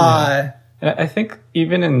 And I think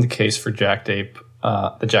even in the case for Jacked Ape,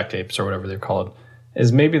 the Jacked Apes or whatever they're called,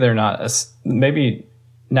 is maybe they're not, maybe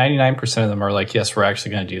 99% of them are like, yes, we're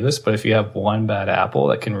actually going to do this. But if you have one bad apple,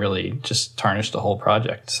 that can really just tarnish the whole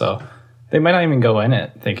project. So they might not even go in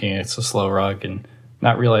it thinking it's a slow rug and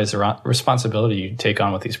not realize the responsibility you take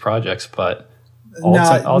on with these projects. But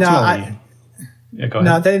ultimately, yeah, go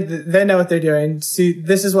ahead. No, they know what they're doing. See,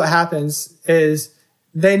 this is what happens is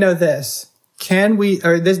they know this.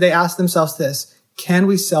 They ask themselves this, can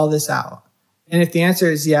we sell this out? And if the answer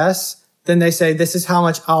is yes, then they say, this is how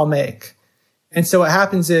much I'll make. And so what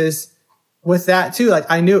happens is with that too, like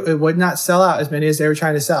I knew it would not sell out as many as they were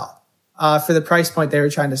trying to sell, for the price point they were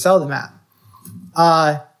trying to sell them at.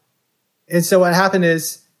 And so what happened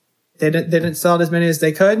is they didn't sell it as many as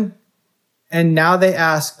they could. And now they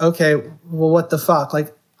ask, okay, well, what the fuck?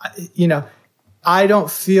 Like, I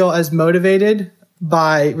don't feel as motivated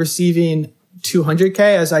by receiving 200K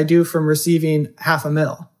as I do from receiving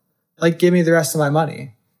 $500,000. Like, give me the rest of my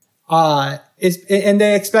money. And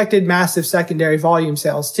they expected massive secondary volume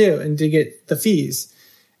sales too, and to get the fees.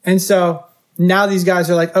 And so now these guys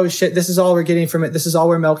are like, oh shit, this is all we're getting from it. This is all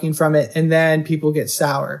we're milking from it. And then people get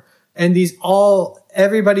sour. And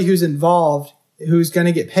everybody who's involved, who's going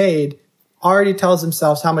to get paid, already tells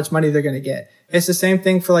themselves how much money they're going to get. It's the same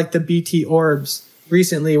thing for like the BT orbs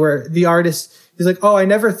recently, where the artist is like, oh, I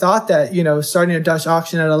never thought that, starting a Dutch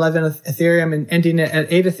auction at 11 Ethereum and ending it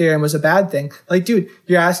at 8 Ethereum was a bad thing. Like, dude,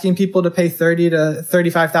 you're asking people to pay $30,000 to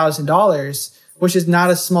 $35,000, which is not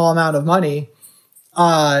a small amount of money,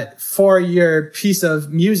 for your piece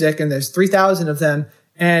of music. And there's 3,000 of them.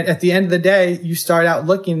 And at the end of the day, you start out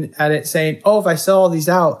looking at it saying, oh, if I sell all these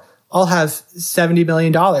out, I'll have $70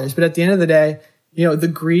 million. But at the end of the day, the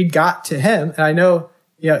greed got to him. And I know,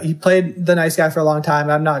 he played the nice guy for a long time.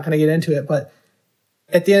 I'm not going to get into it, but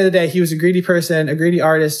at the end of the day, he was a greedy person, a greedy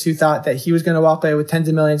artist who thought that he was going to walk away with tens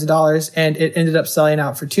of millions of dollars, and it ended up selling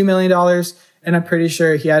out for $2 million. And I'm pretty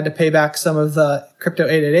sure he had to pay back some of the Crypto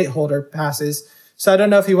 888 holder passes. So I don't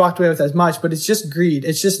know if he walked away with as much, but it's just greed.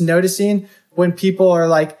 It's just noticing when people are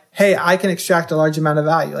like, hey, I can extract a large amount of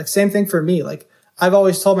value. Like, same thing for me. Like, I've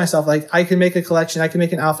always told myself, like, I can make a collection, I can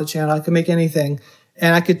make an alpha channel, I can make anything,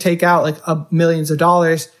 and I could take out like millions of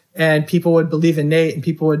dollars, and people would believe in Nate and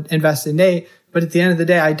people would invest in Nate. But at the end of the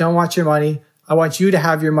day, I don't want your money. I want you to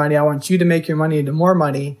have your money. I want you to make your money into more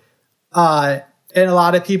money. And a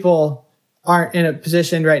lot of people aren't in a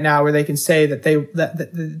position right now where they can say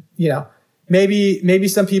that maybe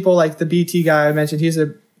some people like the BT guy I mentioned, he's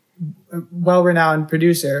a well-renowned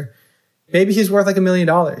producer. Maybe he's worth like $1 million.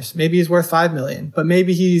 Maybe he's worth 5 million, but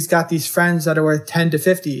maybe he's got these friends that are worth 10 to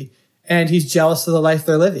 50 and he's jealous of the life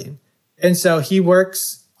they're living. And so he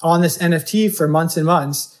works on this NFT for months and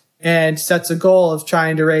months and sets a goal of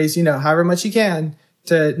trying to raise, however much he can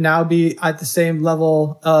to now be at the same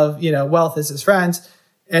level of, wealth as his friends.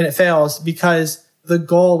 And it fails because the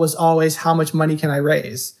goal was always how much money can I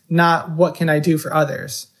raise, not what can I do for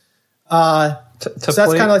others. So that's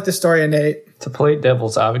kind of like the story of Nate. To play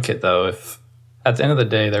devil's advocate, though, if at the end of the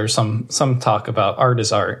day, there's some talk about art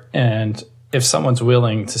is art. And if someone's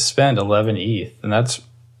willing to spend 11 ETH, then that's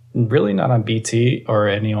really not on BT or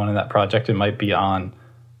anyone in that project. It might be on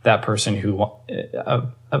that person who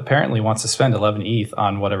apparently wants to spend 11 ETH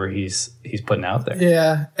on whatever he's putting out there.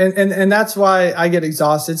 Yeah. And that's why I get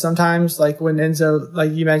exhausted sometimes. Like when Enzo,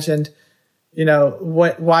 like you mentioned,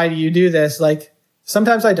 why do you do this? Like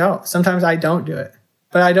sometimes I don't do it,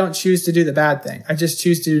 but I don't choose to do the bad thing. I just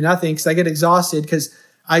choose to do nothing because I get exhausted because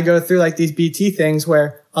I go through like these BT things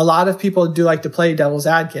where a lot of people do like to play devil's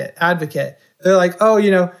advocate. They're like,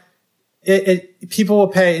 oh, people will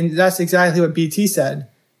pay. And that's exactly what BT said.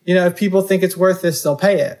 If people think it's worth this, they'll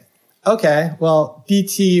pay it. Okay. Well,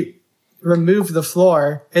 BT removed the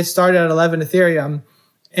floor. It started at 11 Ethereum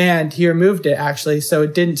and he removed it actually. So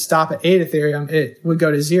it didn't stop at 8 Ethereum. It would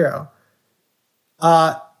go to 0.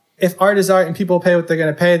 If art is art and people pay what they're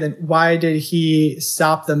going to pay, then why did he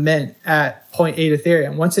stop the mint at 0.8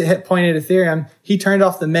 Ethereum? Once it hit 0.8 Ethereum, he turned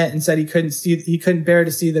off the mint and said he couldn't bear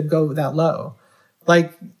to see them go that low.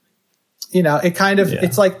 Like, it kind of,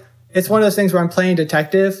 It's like, it's one of those things where I'm playing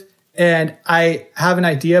detective and I have an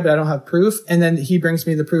idea, but I don't have proof. And then he brings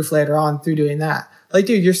me the proof later on through doing that. Like,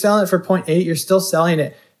 dude, you're selling it for 0.8. You're still selling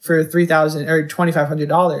it for $3,000 or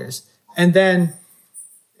 $2,500. And then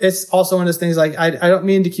it's also one of those things like, I don't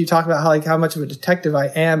mean to keep talking about how much of a detective I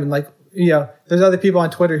am. And like, there's other people on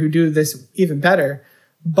Twitter who do this even better,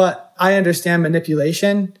 but I understand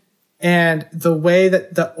manipulation, and the way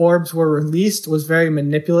that the orbs were released was very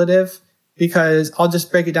manipulative, because I'll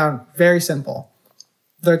just break it down very simple.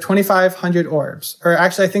 There are 2,500 orbs, or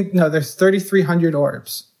actually there's 3,300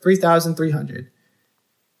 orbs, 3,300.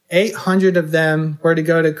 800 of them were to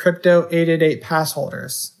go to Crypto 888 pass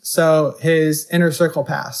holders. So his inner circle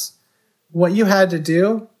pass. What you had to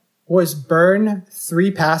do was burn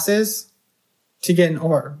 3 passes to get an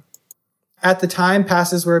orb. At the time,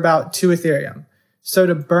 passes were about 2 Ethereum. So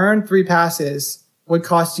to burn 3 passes would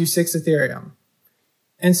cost you 6 Ethereum.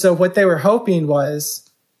 And so what they were hoping was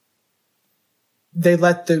they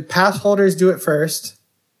let the pass holders do it first.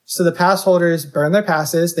 So the pass holders burn their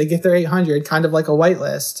passes, they get their 800, kind of like a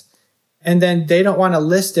whitelist, and then they don't want to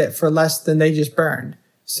list it for less than they just burned.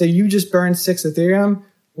 So you just burned 6 Ethereum.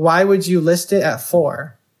 Why would you list it at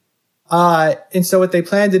 4? And so what they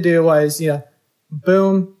planned to do was,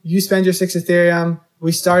 boom, you spend your 6 Ethereum.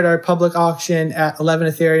 We start our public auction at 11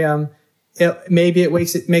 Ethereum. Maybe it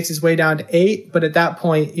makes its way down to 8. But at that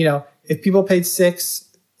point, if people paid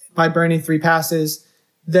 6 by burning 3 passes,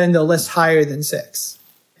 then they'll list higher than 6.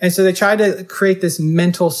 And so they try to create this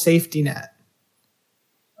mental safety net.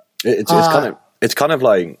 It's kind of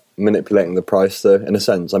like manipulating the price, though, in a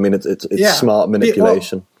sense. I mean, it's smart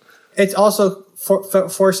manipulation. It's also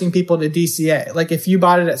forcing people to DCA. Like if you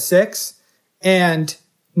bought it at 6 and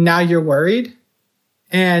now you're worried,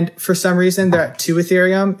 and for some reason they're at 2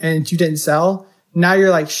 Ethereum and you didn't sell, now you're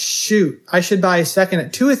like, shoot, I should buy a second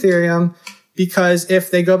at 2 Ethereum, because if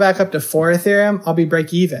they go back up to 4 Ethereum, I'll be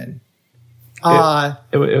break even.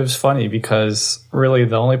 It was funny because really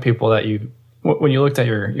the only people that when you looked at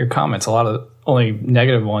your comments, a lot of the only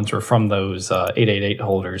negative ones were from those 888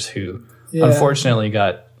 holders who unfortunately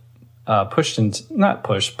got not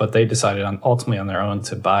pushed, but they decided ultimately on their own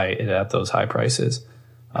to buy it at those high prices.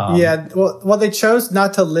 Well, they chose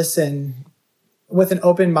not to listen with an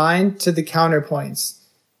open mind to the counterpoints.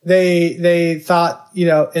 They thought,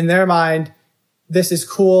 in their mind, this is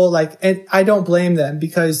cool. And I don't blame them,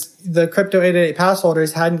 because the Crypto 888 pass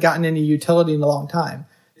holders hadn't gotten any utility in a long time.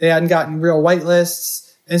 They hadn't gotten real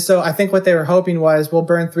whitelists. And so I think what they were hoping was, we'll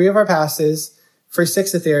burn 3 of our passes for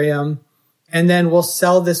 6 Ethereum, and then we'll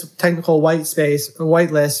sell this technical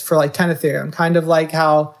whitelist for like 10 Ethereum, kind of like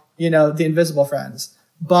how, the Invisible Friends.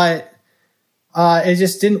 But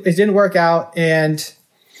it didn't work out. And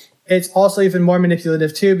it's also even more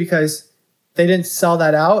manipulative too, because they didn't sell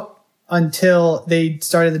that out until they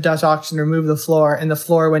started the Dutch auction to remove the floor, and the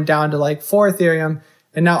floor went down to like 4 Ethereum.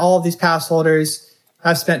 And now all of these pass holders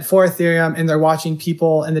have spent 4 Ethereum, and they're watching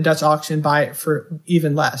people in the Dutch auction buy it for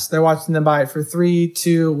even less. They're watching them buy it for 3,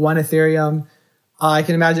 2, 1 Ethereum. I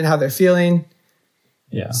can imagine how they're feeling.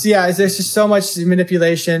 Yeah. So there's just so much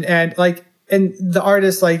manipulation, and the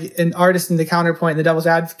artist, in the counterpoint, the devil's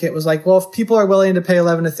advocate was like, well, if people are willing to pay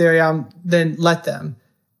 11 Ethereum, then let them.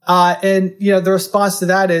 And the response to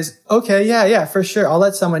that is, okay, yeah, for sure, I'll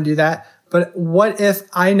let someone do that. But what if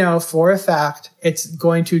I know for a fact it's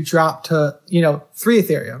going to drop to, 3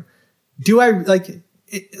 Ethereum? Do I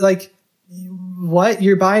what?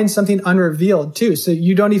 You're buying something unrevealed too. So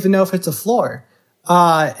you don't even know if it's a floor.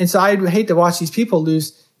 And so I'd hate to watch these people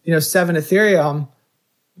lose, 7 Ethereum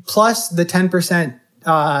plus the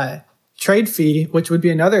 10% trade fee, which would be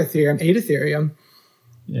another Ethereum, 8 Ethereum.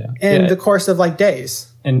 In the course of like days.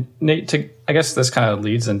 And Nate, I guess this kind of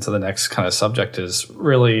leads into the next kind of subject, is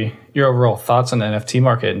really your overall thoughts on the NFT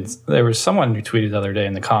market. And there was someone who tweeted the other day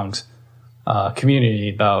in the Kongs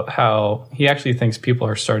community about how he actually thinks people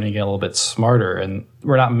are starting to get a little bit smarter, and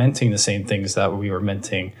we're not minting the same things that we were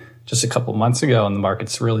minting just a couple months ago, and the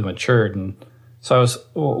market's really matured. And so I was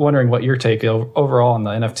wondering what your take overall on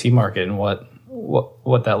the NFT market and what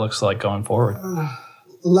that looks like going forward.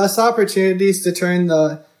 Less opportunities to turn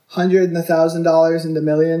the $100 and $1,000 into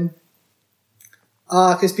million,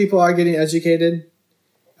 because people are getting educated.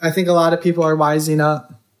 I think a lot of people are wising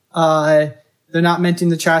up. They're not minting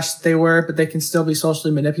the trash that they were, but they can still be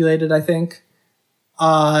socially manipulated, I think.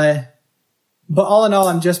 But all in all,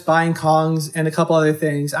 I'm just buying Kongs and a couple other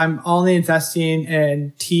things. I'm only investing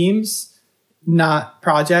in teams, not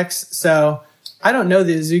projects. So I don't know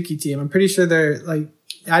the ACYC team. I'm pretty sure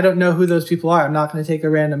I don't know who those people are. I'm not going to take a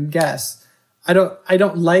random guess. I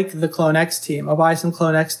don't like the Clone X team. I'll buy some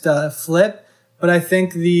Clone X to flip, but I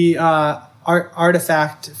think the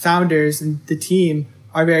Artifact founders and the team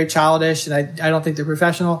are very childish, and I don't think they're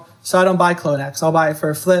professional. So I don't buy Clone X. I'll buy it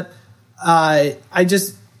for a flip. I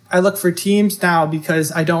I look for teams now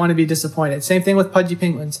because I don't want to be disappointed. Same thing with Pudgy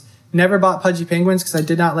Penguins. Never bought Pudgy Penguins because I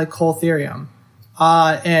did not like Cold Ethereum.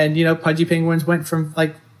 And, Pudgy Penguins went from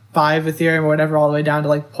like 5 Ethereum or whatever all the way down to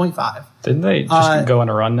like 0.5. Didn't they just go on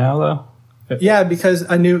a run now, though? Yeah, because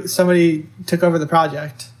somebody took over the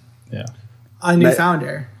project. Yeah. A new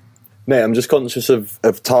founder. Nate, I'm just conscious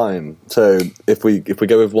of time. So if we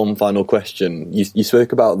go with one final question, you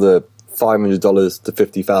spoke about the $500 to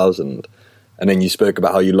 50,000, and then you spoke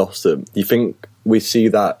about how you lost it. Do you think we see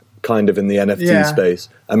that kind of in the NFT space?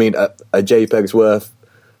 I mean, a JPEG's worth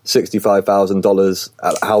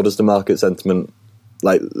 $65,000. How does the market sentiment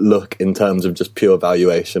look in terms of just pure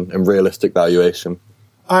valuation and realistic valuation?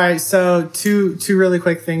 All right, so two really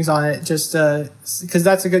quick things on it, just because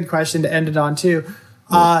that's a good question to end it on too.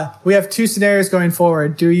 We have 2 scenarios going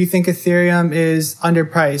forward. Do you think Ethereum is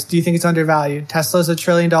underpriced? Do you think it's undervalued? Tesla's $1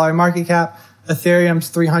 trillion market cap. Ethereum's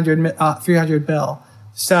 300 bill.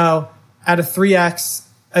 So at a 3x,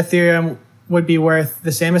 Ethereum would be worth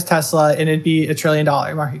the same as Tesla, and it'd be $1 trillion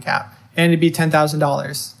market cap, and it'd be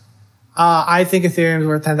 $10,000. I think Ethereum's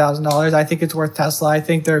worth $10,000. I think it's worth Tesla. I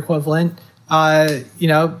think they're equivalent. Teslas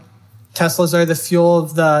are the fuel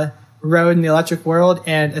of the road in the electric world,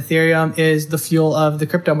 and Ethereum is the fuel of the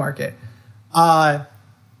crypto market. I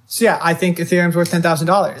think Ethereum's worth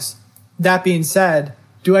 $10,000. That being said,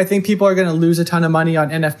 do I think people are going to lose a ton of money on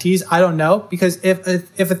NFTs? I don't know, because if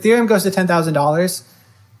Ethereum goes to $10,000,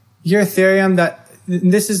 your Ethereum,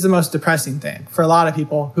 this is the most depressing thing for a lot of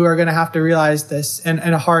people who are going to have to realize this in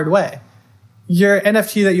a hard way. Your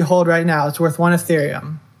NFT that you hold right now, it's worth 1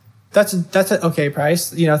 Ethereum. That's an okay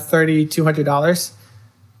price, $3,200.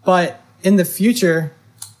 But in the future,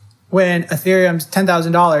 when Ethereum's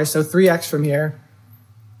 $10,000, so 3x from here,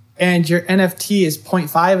 and your NFT is 0.5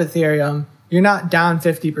 Ethereum, you're not down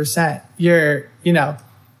 50%. You're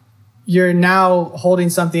now holding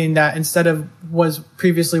something that instead of was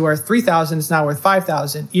previously worth 3,000, it's now worth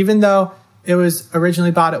 5,000. Even though it was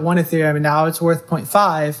originally bought at 1 Ethereum and now it's worth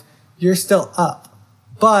 0.5, you're still up.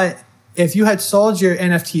 But if you had sold your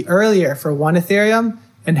NFT earlier for 1 Ethereum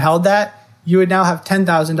and held that, you would now have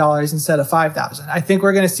 $10,000 instead of 5,000. I think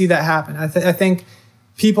we're going to see that happen. I think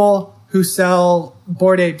people who sell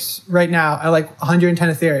Bored Apes right now at like 110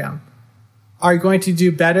 Ethereum are going to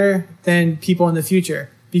do better than people in the future,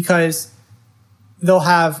 because they'll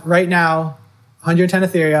have right now 110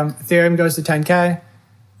 Ethereum. Ethereum goes to 10K.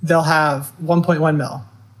 They'll have 1.1 mil.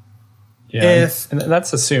 Yeah, and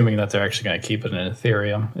that's assuming that they're actually going to keep it in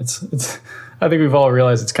Ethereum. It's. I think we've all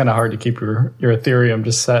realized it's kind of hard to keep your Ethereum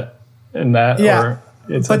just set in that. Yeah,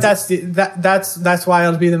 that's why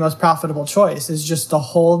it'll be the most profitable choice, is just to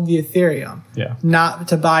hold the Ethereum. Yeah, not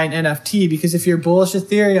to buy an NFT, because if you're bullish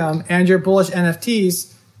Ethereum and you're bullish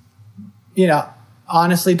NFTs,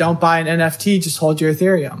 honestly, don't buy an NFT. Just hold your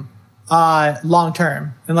Ethereum long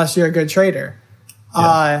term, unless you're a good trader.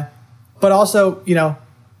 Yeah. But also,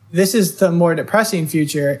 this is the more depressing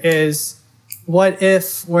future, is what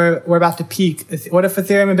if we're about to peak? What if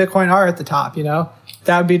Ethereum and Bitcoin are at the top,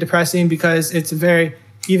 That would be depressing, because it's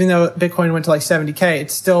even though Bitcoin went to like 70K,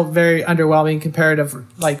 it's still very underwhelming compared to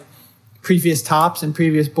like previous tops and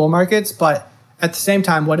previous bull markets. But at the same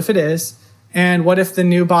time, what if it is? And what if the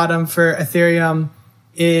new bottom for Ethereum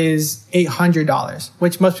is $800,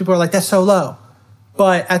 which most people are like, that's so low.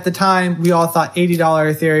 But at the time, we all thought $80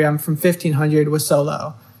 Ethereum from $1,500 was so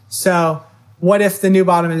low. So what if the new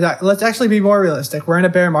bottom is let's actually be more realistic. We're in a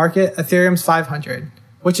bear market. Ethereum's 500,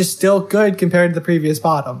 which is still good compared to the previous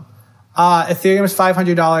bottom. Ethereum's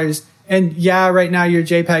 $500. And yeah, right now your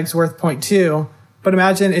JPEG's worth 0.2, but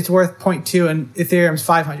imagine it's worth 0.2 and Ethereum's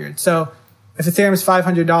 500. So if Ethereum's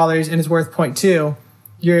 $500 and it's worth 0.2,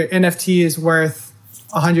 your NFT is worth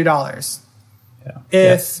 $100. Yeah.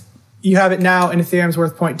 If you have it now and Ethereum's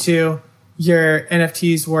worth 0.2, your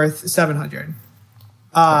NFT is worth 700.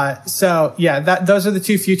 Those are the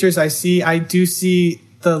two futures I see. I do see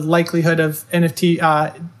the likelihood of NFT,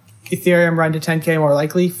 Ethereum run to 10K more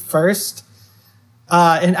likely first.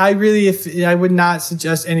 And I would not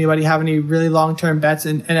suggest anybody have any really long-term bets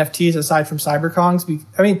in NFTs aside from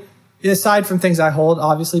CyberKongz. Aside from things I hold,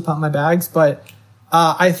 obviously pump my bags, but,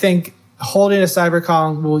 I think holding a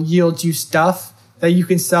CyberKong will yield you stuff that you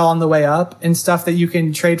can sell on the way up and stuff that you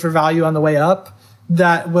can trade for value on the way up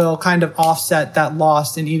that will kind of offset that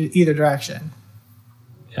loss in either direction.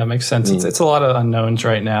 Yeah, it makes sense. It's a lot of unknowns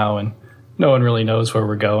right now, and no one really knows where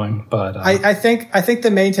we're going. But I think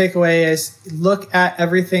the main takeaway is look at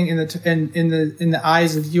everything in the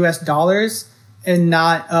eyes of US dollars and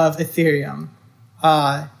not of Ethereum.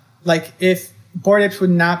 Like if Bored Apes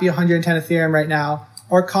would not be 110 Ethereum right now,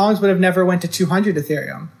 or Kongs would have never went to 200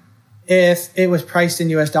 Ethereum. if it was priced in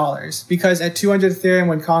US dollars. Because at 200 Ethereum,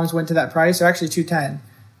 when Kongs went to that price, or actually 210,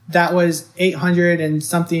 that was 800 and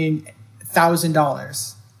something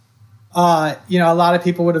 $1,000. You know, a lot of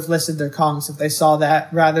people would have listed their Kongs if they saw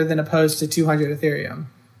that rather than opposed to 200 Ethereum.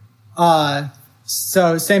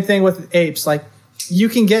 So same thing with apes. Like, you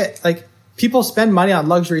can get, like, people spend money on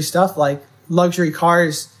luxury stuff like luxury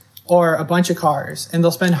cars or a bunch of cars, and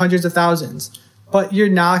they'll spend hundreds of thousands. But you're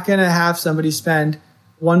not going to have somebody spend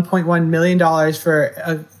 $1.1 million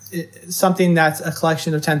for something that's a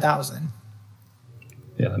collection of 10,000.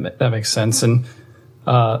 Yeah, that makes sense. And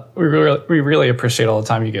we really appreciate all the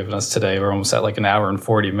time you've given us today. We're almost at like an hour and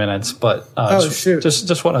 40 minutes. But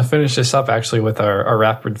just want to finish this up actually with our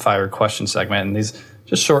rapid fire question segment. And these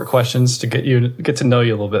just short questions to get to know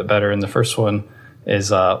you a little bit better. And the first one is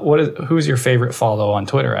who's your favorite follow on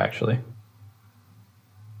Twitter actually?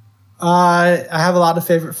 I have a lot of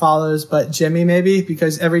favorite follows, but Jimmy maybe,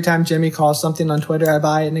 because every time Jimmy calls something on Twitter, I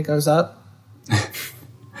buy it and it goes up.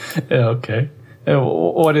 Yeah, okay.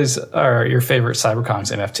 What is your favorite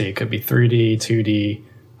CyberKongz NFT? It could be 3D,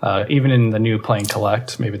 2D, even in the new Playing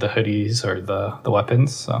Collect, maybe the hoodies or the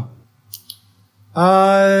weapons. So,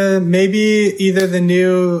 maybe either the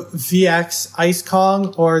new VX Ice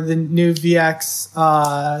Kong or the new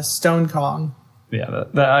VX Stone Kong. Yeah,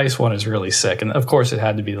 the ice one is really sick, and of course, it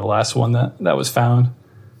had to be the last one that was found.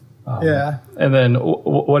 Yeah. And then,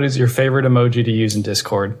 what is your favorite emoji to use in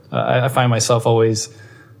Discord? I find myself always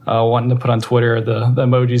wanting to put on Twitter the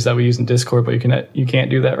emojis that we use in Discord, but you can't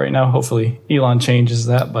do that right now. Hopefully, Elon changes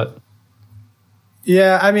that. But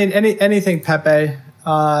yeah, I mean anything Pepe,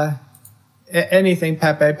 anything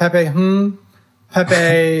Pepe, Pepe,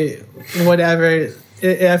 whatever.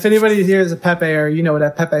 If anybody here is a Pepe, or you know what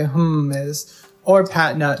a Pepe is. Or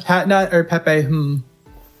Pat Nut or Pepe.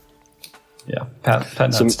 Yeah, Pat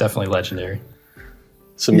Nut's definitely legendary.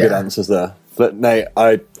 Some good answers there. But Nate,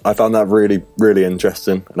 I found that really, really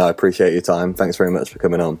interesting, and I appreciate your time. Thanks very much for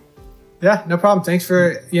coming on. Yeah, no problem. Thanks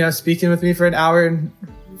for speaking with me for an hour and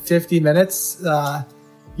 50 minutes.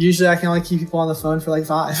 Usually I can only keep people on the phone for like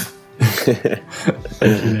 5.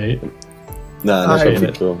 Thank you, Nate. No problem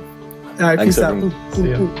at all. All right, Thanks, peace out. See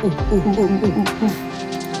ya.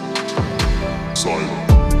 Cyber.